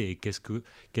synthétiser et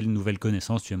quelles nouvelles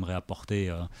connaissances tu aimerais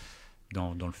apporter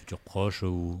dans le futur proche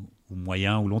ou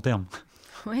moyen ou long terme?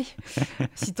 Oui,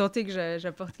 si tant est que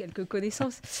j'apporte quelques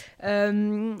connaissances.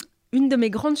 Une de mes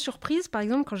grandes surprises, par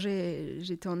exemple, quand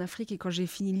j'étais en Afrique et quand j'ai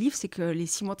fini le livre, c'est que les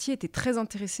cimentiers étaient très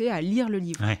intéressés à lire le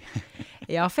livre. Ouais.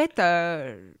 Et en fait...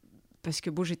 parce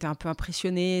que j'étais un peu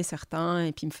impressionnée, certains,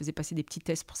 et puis ils me faisaient passer des petits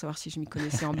tests pour savoir si je m'y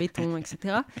connaissais en béton,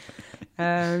 etc.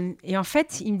 Et en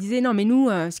fait, ils me disaient, non, mais nous,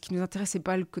 ce qui nous intéresse, c'est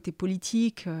pas le côté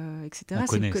politique, etc. On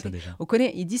connaît ça déjà. On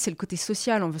connaît, ils disent, c'est le côté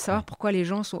social. On veut savoir pourquoi les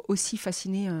gens sont aussi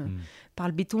fascinés par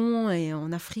le béton et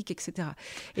en Afrique, etc.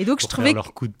 Et donc, je trouvais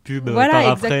leur coup de pub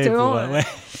par exactement. Après.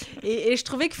 Et je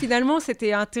trouvais que finalement,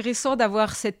 c'était intéressant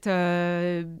d'avoir cette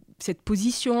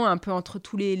position un peu entre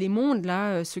tous les mondes,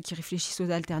 là, ceux qui réfléchissent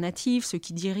aux alternatives, ceux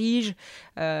qui dirigent,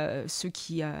 ceux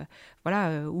qui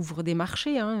ouvrent des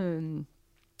marchés.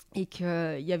 et qu'il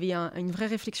y avait une vraie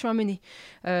réflexion à mener.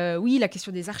 Oui, la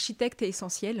question des architectes est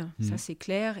essentielle, ça c'est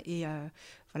clair, et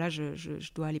voilà,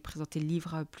 je dois aller présenter le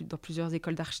livre dans plusieurs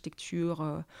écoles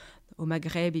d'architecture au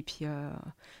Maghreb et puis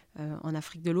en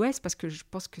Afrique de l'Ouest, parce que je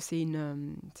pense que c'est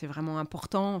vraiment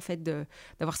important en fait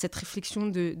d'avoir cette réflexion,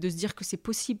 de se dire que c'est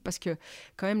possible, parce que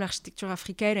quand même l'architecture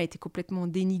africaine a été complètement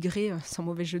dénigrée, sans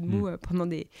mauvais jeu de mots, pendant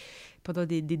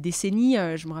des décennies.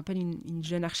 Je me rappelle une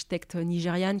jeune architecte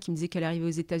nigériane qui me disait qu'elle arrivait aux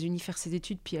États-Unis faire ses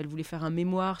études, puis elle voulait faire un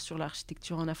mémoire sur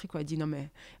l'architecture en Afrique. Elle a dit non,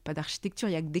 mais pas d'architecture,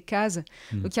 il n'y a que des cases.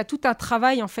 Donc il y a tout un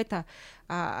travail en fait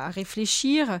à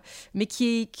réfléchir, mais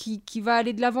qui va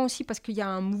aller de l'avant aussi, parce qu'il y a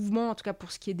un mouvement, en tout cas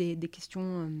pour ce qui est des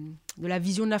questions de la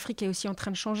vision de l'Afrique, est aussi en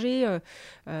train de changer.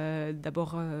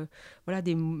 D'abord, voilà,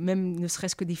 même ne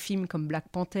serait-ce que des films comme Black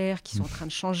Panther qui sont en train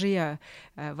de changer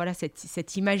voilà,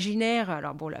 cet imaginaire.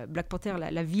 Alors bon, Black Panther,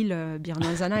 la ville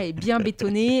Birnazana est bien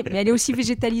bétonnée, mais elle est aussi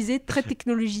végétalisée, très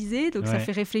technologisée, donc ça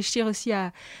fait réfléchir aussi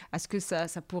à ce que ça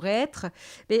pourrait être.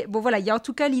 Mais bon, voilà, il y a en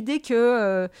tout cas l'idée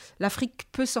que l'Afrique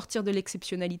peut sortir de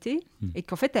l'exceptionnalité et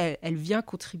qu'en fait, elle vient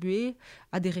contribuer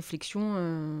à des réflexions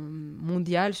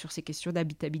mondiales sur ces questions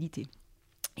d'habitabilité.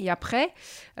 Et après,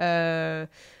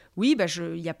 oui,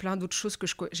 il y a plein d'autres choses que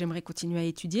j'aimerais continuer à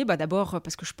étudier. D'abord,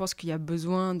 parce que je pense qu'il y a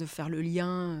besoin de faire le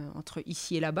lien entre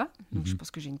ici et là-bas. Donc, je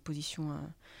pense que j'ai une position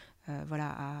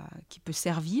voilà, qui peut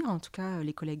servir, en tout cas,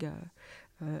 les collègues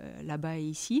là-bas et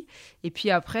ici. Et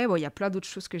puis après, il y a plein d'autres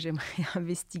choses que j'aimerais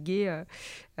investiguer.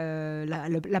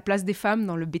 La place des femmes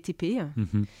dans le BTP,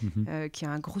 qui est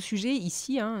un gros sujet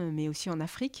ici, mais aussi en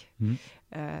Afrique.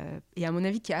 Et à mon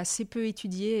avis, qui est assez peu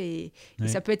étudié. Et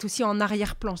ça peut être aussi en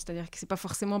arrière-plan. C'est-à-dire que ce n'est pas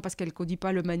forcément parce qu'elle ne conduit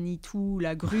pas le Manitou ou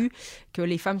la grue que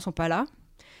les femmes ne sont pas là.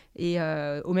 Et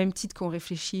au même titre qu'on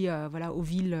réfléchit voilà, aux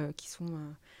villes qui sont...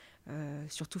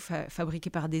 surtout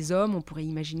fabriqués par des hommes. On pourrait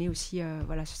imaginer aussi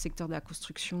voilà, ce secteur de la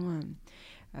construction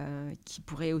qui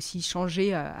pourrait aussi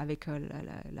changer avec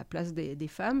la place des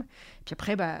femmes. Puis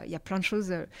après, il y a plein de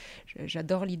choses.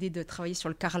 J'adore l'idée de travailler sur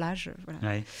le carrelage,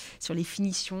 voilà, sur les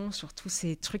finitions, sur tous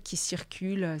ces trucs qui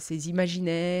circulent, ces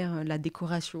imaginaires, la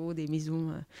décoration des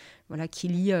maisons voilà, qui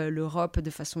lient l'Europe de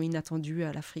façon inattendue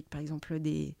à l'Afrique. Par exemple,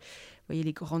 vous voyez,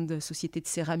 les grandes sociétés de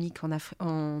céramique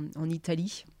en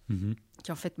Italie,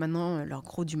 qui en fait maintenant, leur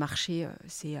gros du marché,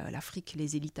 c'est l'Afrique,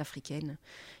 les élites africaines.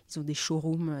 Ils ont des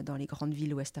showrooms dans les grandes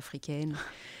villes ouest-africaines.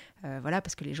 Voilà,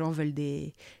 parce que les gens veulent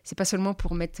c'est pas seulement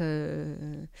pour mettre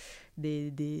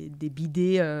des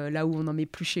bidets là où on n'en met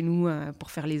plus chez nous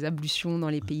pour faire les ablutions dans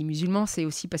les pays musulmans. C'est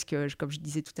aussi parce que, comme je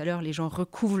disais tout à l'heure, les gens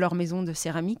recouvrent leur maison de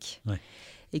céramique.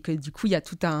 Et que du coup, il y a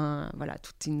toute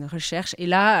une recherche. Et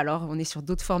là, alors, on est sur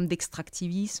d'autres formes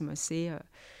d'extractivisme. C'est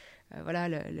voilà,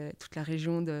 toute la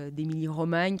région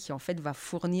d'Émilie-Romagne qui, en fait, va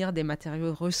fournir des matériaux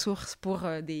de ressources pour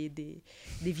des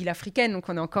villes africaines. Donc,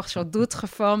 on est encore sur d'autres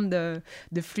formes de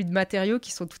flux de matériaux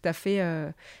qui sont tout à fait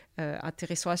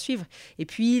intéressants à suivre. Et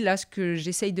puis, là, ce que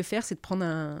j'essaye de faire, c'est de prendre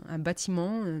un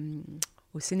bâtiment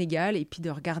au Sénégal et puis de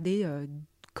regarder...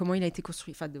 comment il a été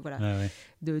construit, enfin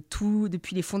de tout,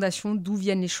 depuis les fondations, d'où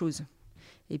viennent les choses.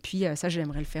 Et puis ça,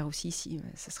 j'aimerais le faire aussi ici.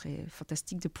 Ça serait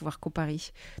fantastique de pouvoir comparer.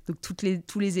 Donc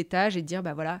tous les étages et dire,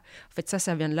 voilà, en fait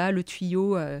ça vient de là, le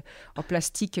tuyau en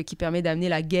plastique qui permet d'amener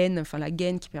la gaine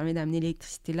qui permet d'amener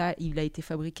l'électricité là, il a été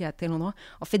fabriqué à tel endroit.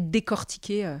 En fait,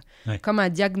 décortiquer comme un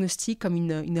diagnostic, comme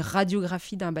une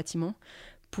radiographie d'un bâtiment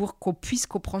pour qu'on puisse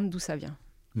comprendre d'où ça vient.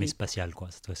 Mais spatial,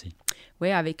 quoi, cette fois-ci. Oui,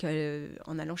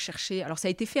 en allant chercher... Alors, ça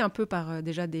a été fait un peu par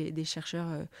déjà des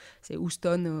chercheurs, c'est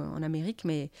Houston en Amérique,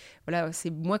 mais voilà, c'est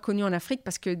moins connu en Afrique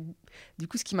parce que, du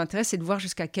coup, ce qui m'intéresse, c'est de voir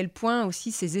jusqu'à quel point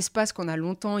aussi ces espaces qu'on a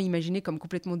longtemps imaginés comme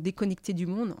complètement déconnectés du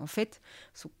monde, en fait,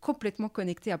 sont complètement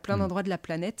connectés à plein d'endroits de la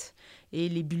planète. Et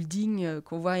les buildings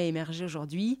qu'on voit émerger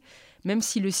aujourd'hui, même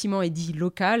si le ciment est dit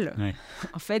local,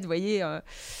 en fait, vous voyez,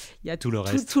 il y a tout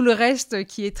le reste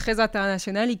qui est très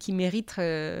international et qui mérite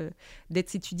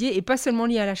d'être étudié, et pas seulement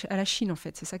lié à la Chine, en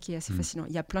fait. C'est ça qui est assez fascinant.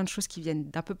 Il y a plein de choses qui viennent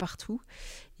d'un peu partout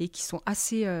et qui sont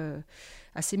assez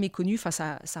méconnues. Enfin,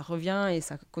 ça revient et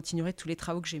ça continuerait tous les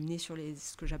travaux que j'ai menés sur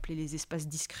ce que j'appelais les espaces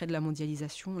discrets de la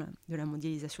mondialisation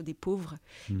des pauvres,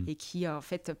 et qui, en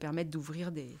fait, permettent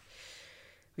d'ouvrir des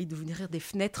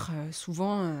fenêtres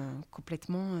souvent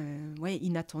complètement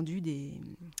inattendues,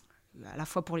 à la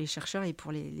fois pour les chercheurs et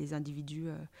pour les individus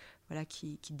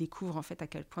qui découvrent en fait à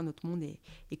quel point notre monde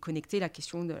est connecté. La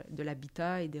question de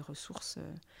l'habitat et des ressources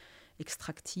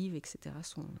extractives, etc.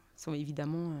 sont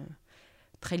évidemment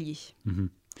très liées.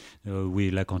 Oui,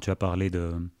 là quand tu as parlé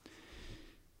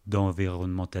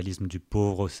d'environnementalisme des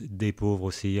pauvres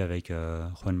aussi, avec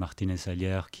Juan Martínez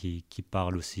Alier qui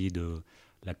parle aussi de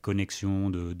la connexion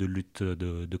de lutte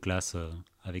de classe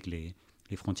avec les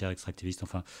les frontières extractivistes.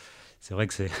 Enfin, c'est vrai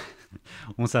que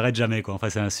on s'arrête jamais, quoi.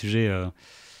 Enfin, c'est un sujet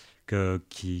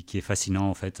qui est fascinant,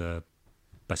 en fait,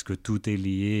 parce que tout est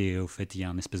lié et au fait, il y a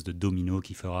une espèce de domino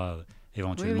qui fera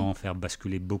éventuellement faire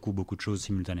basculer beaucoup de choses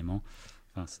simultanément.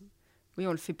 Enfin, oui,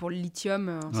 on le fait pour le lithium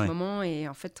en ce moment, et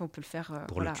en fait, on peut le faire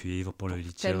pour le cuivre, pour le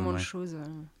lithium. Tellement de choses.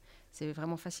 C'est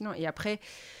vraiment fascinant. Et après,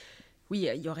 oui,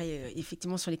 il y aurait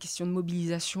effectivement sur les questions de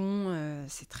mobilisation,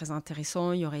 c'est très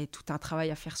intéressant. Il y aurait tout un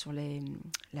travail à faire sur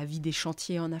la vie des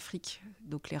chantiers en Afrique.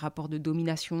 Donc les rapports de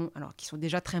domination, alors qui sont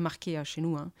déjà très marqués chez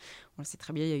nous. Hein. On le sait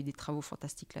très bien, il y a eu des travaux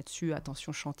fantastiques là-dessus.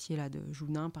 Attention chantier là, de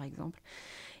Jounin, par exemple.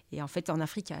 Et en fait, en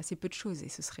Afrique, il y a assez peu de choses. Et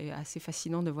ce serait assez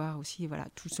fascinant de voir aussi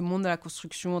tout ce monde de la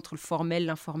construction entre le formel,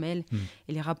 l'informel,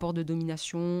 et les rapports de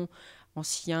domination,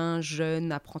 anciens,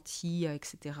 jeunes, apprentis,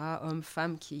 etc., hommes,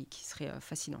 femmes, qui seraient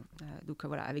fascinants. Donc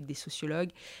voilà, avec des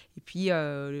sociologues. Et puis,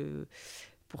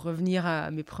 pour revenir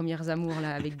à mes premières amours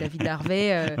là, avec David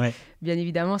Harvey, bien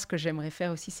évidemment, ce que j'aimerais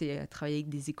faire aussi, c'est travailler avec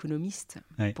des économistes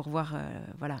pour voir,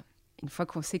 une fois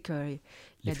qu'on sait qu'il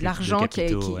y a de l'argent,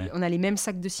 on a les mêmes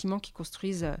sacs de ciment qui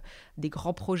construisent des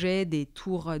grands projets, des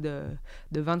tours de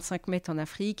 25 mètres en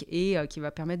Afrique, et qui va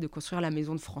permettre de construire la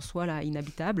maison de François, là,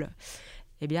 inhabitable.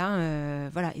 Eh bien,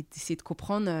 et d'essayer de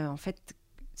comprendre, en fait,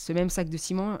 ce même sac de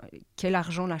ciment, quel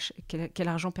argent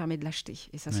permet de l'acheter.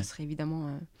 Et ça, ce serait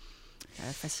évidemment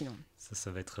fascinant.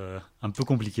 Ça va être un peu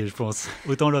compliqué, je pense.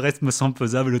 Autant le reste me semble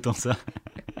faisable, autant ça.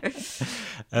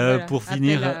 Pour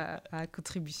finir, à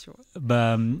contribution.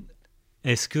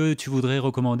 Est-ce que tu voudrais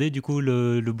recommander du coup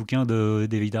le bouquin de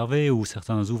David Harvey ou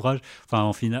certains ouvrages? Enfin,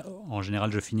 en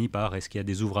général, je finis par est-ce qu'il y a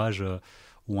des ouvrages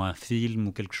ou un film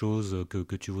ou quelque chose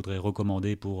que tu voudrais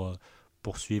recommander pour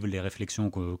poursuivre les réflexions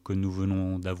que nous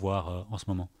venons d'avoir en ce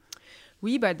moment?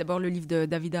 Oui, d'abord le livre de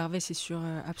David Harvey, c'est sur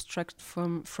Abstract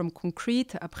from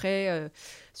Concrete. Après,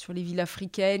 sur les villes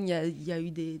africaines, il y a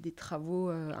eu des travaux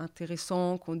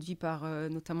intéressants conduits par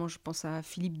notamment, je pense à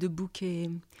Philippe Debouc et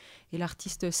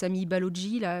l'artiste Sami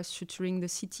Baloji, là, Suturing the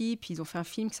City. Puis ils ont fait un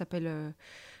film qui s'appelle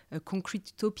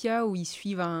Concrete Utopia, où ils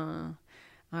suivent un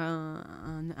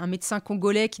médecin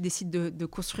congolais qui décide de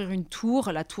construire une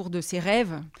tour, la tour de ses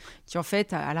rêves, qui en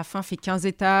fait à la fin fait 15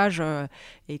 étages,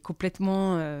 et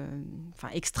complètement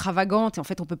extravagante, et en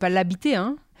fait on ne peut pas l'habiter,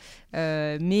 hein.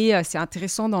 Mais c'est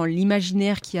intéressant dans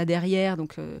l'imaginaire qu'il y a derrière.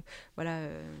 Donc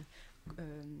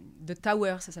The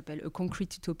Tower, ça s'appelle A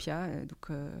Concrete Utopia.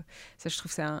 Ça, je trouve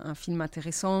que c'est un film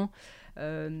intéressant.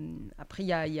 Après, il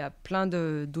y a plein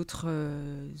d'autres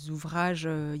ouvrages.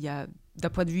 D'un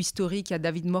point de vue historique, il y a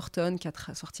David Morton qui a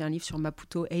sorti un livre sur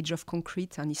Maputo, Age of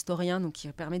Concrete, un historien qui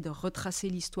permet de retracer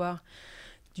l'histoire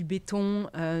du béton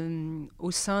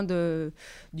au sein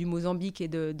du Mozambique et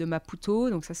de Maputo.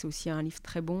 Donc ça, c'est aussi un livre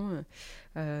très bon.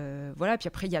 Puis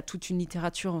après, il y a toute une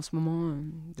littérature en ce moment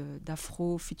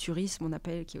d'afro-futurisme, on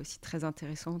appelle, qui est aussi très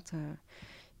intéressante,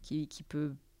 qui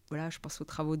peut... je pense aux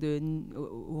travaux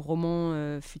au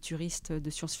roman futuriste de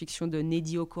science-fiction de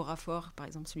Nnedi Okorafor, par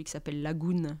exemple, celui qui s'appelle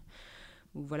Lagoon,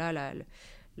 où la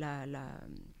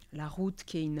route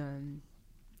qui est une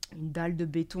dalle de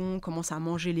béton commence à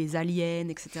manger les aliens,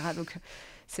 etc. Donc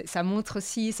ça montre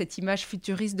aussi cette image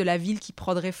futuriste de la ville qui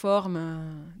prendrait forme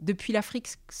depuis l'Afrique,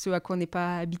 ce à quoi on n'est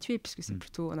pas habitué, puisque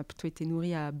on a plutôt été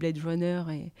nourri à Blade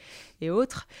Runner et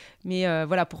autres. Mais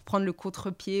pour prendre le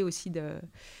contre-pied aussi de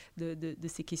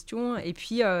ces questions. Et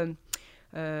puis,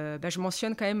 je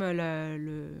mentionne quand même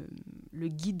le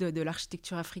guide de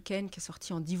l'architecture africaine qui est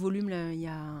sorti en 10 volumes là, il y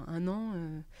a un an,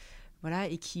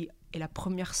 et qui est la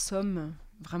première somme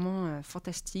vraiment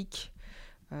fantastique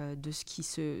de ce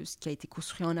qui a été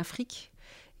construit en Afrique.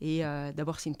 Et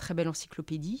d'abord, c'est une très belle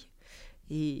encyclopédie.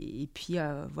 Et puis,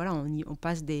 on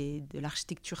passe de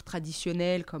l'architecture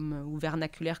traditionnelle ou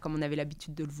vernaculaire, comme on avait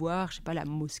l'habitude de le voir, je sais pas, la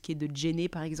mosquée de Djenné,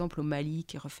 par exemple, au Mali,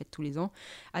 qui est refaite tous les ans,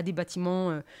 à des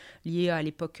bâtiments liés à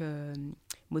l'époque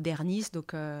moderniste,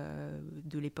 donc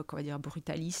de l'époque, on va dire,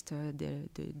 brutaliste,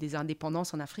 des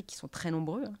indépendances en Afrique, qui sont très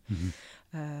nombreux,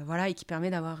 et qui permet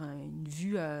d'avoir une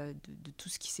vue de tout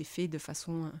ce qui s'est fait de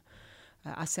façon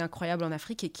assez incroyable en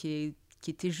Afrique, et qui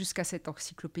était jusqu'à cette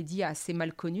encyclopédie assez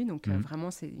mal connue. Donc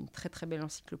vraiment, c'est une très très belle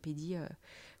encyclopédie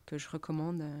que je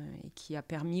recommande, et qui a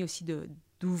permis aussi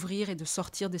d'ouvrir et de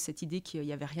sortir de cette idée qu'il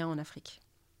n'y avait rien en Afrique.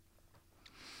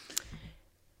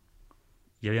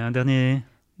 Il y avait un dernier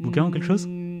bouquin ou quelque chose ?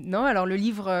 Non, alors le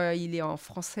livre, il est en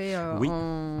français,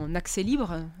 en accès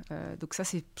libre. Donc ça,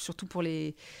 c'est surtout pour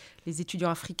les les étudiants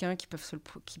africains qui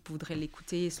voudraient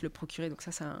l'écouter et se le procurer. Donc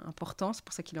ça, c'est important. C'est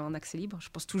pour ça qu'il est en accès libre. Je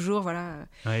pense toujours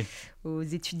aux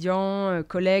étudiants,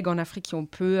 collègues en Afrique qui ont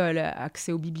peu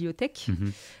accès aux bibliothèques.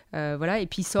 Et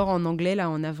puis il sort en anglais là,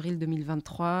 en avril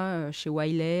 2023 chez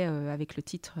Wiley avec le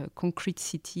titre Concrete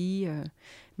City,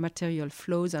 Material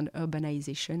Flows and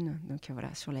Urbanization. Donc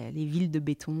sur les villes de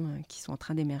béton qui sont en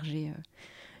train d'émerger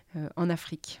en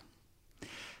Afrique.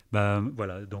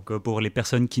 Donc pour les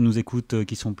personnes qui nous écoutent,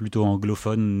 qui sont plutôt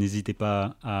anglophones, n'hésitez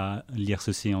pas à lire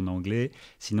ceci en anglais.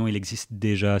 Sinon, il existe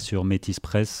déjà sur Métis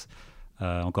Press.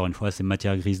 Encore une fois, c'est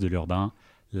Matière grise de l'urbain,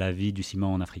 la vie du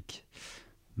ciment en Afrique.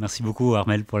 Merci beaucoup,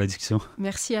 Armelle, pour la discussion.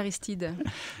 Merci, Aristide.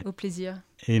 Au plaisir.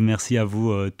 Et merci à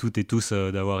vous toutes et tous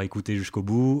d'avoir écouté jusqu'au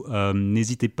bout.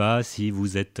 N'hésitez pas, si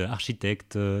vous êtes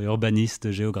architecte,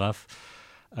 urbaniste, géographe,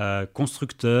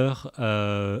 constructeur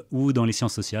ou dans les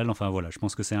sciences sociales. Enfin voilà, je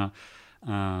pense que c'est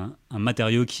un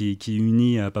matériau qui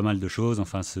unit pas mal de choses.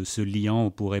 Enfin, ce liant,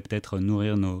 on pourrait peut-être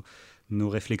nourrir nos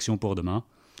réflexions pour demain.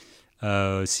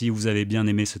 Si vous avez bien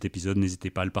aimé cet épisode,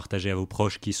 n'hésitez pas à le partager à vos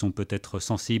proches qui sont peut-être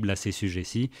sensibles à ces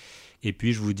sujets-ci. Et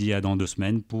puis, je vous dis à dans 2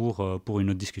 semaines pour une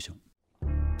autre discussion.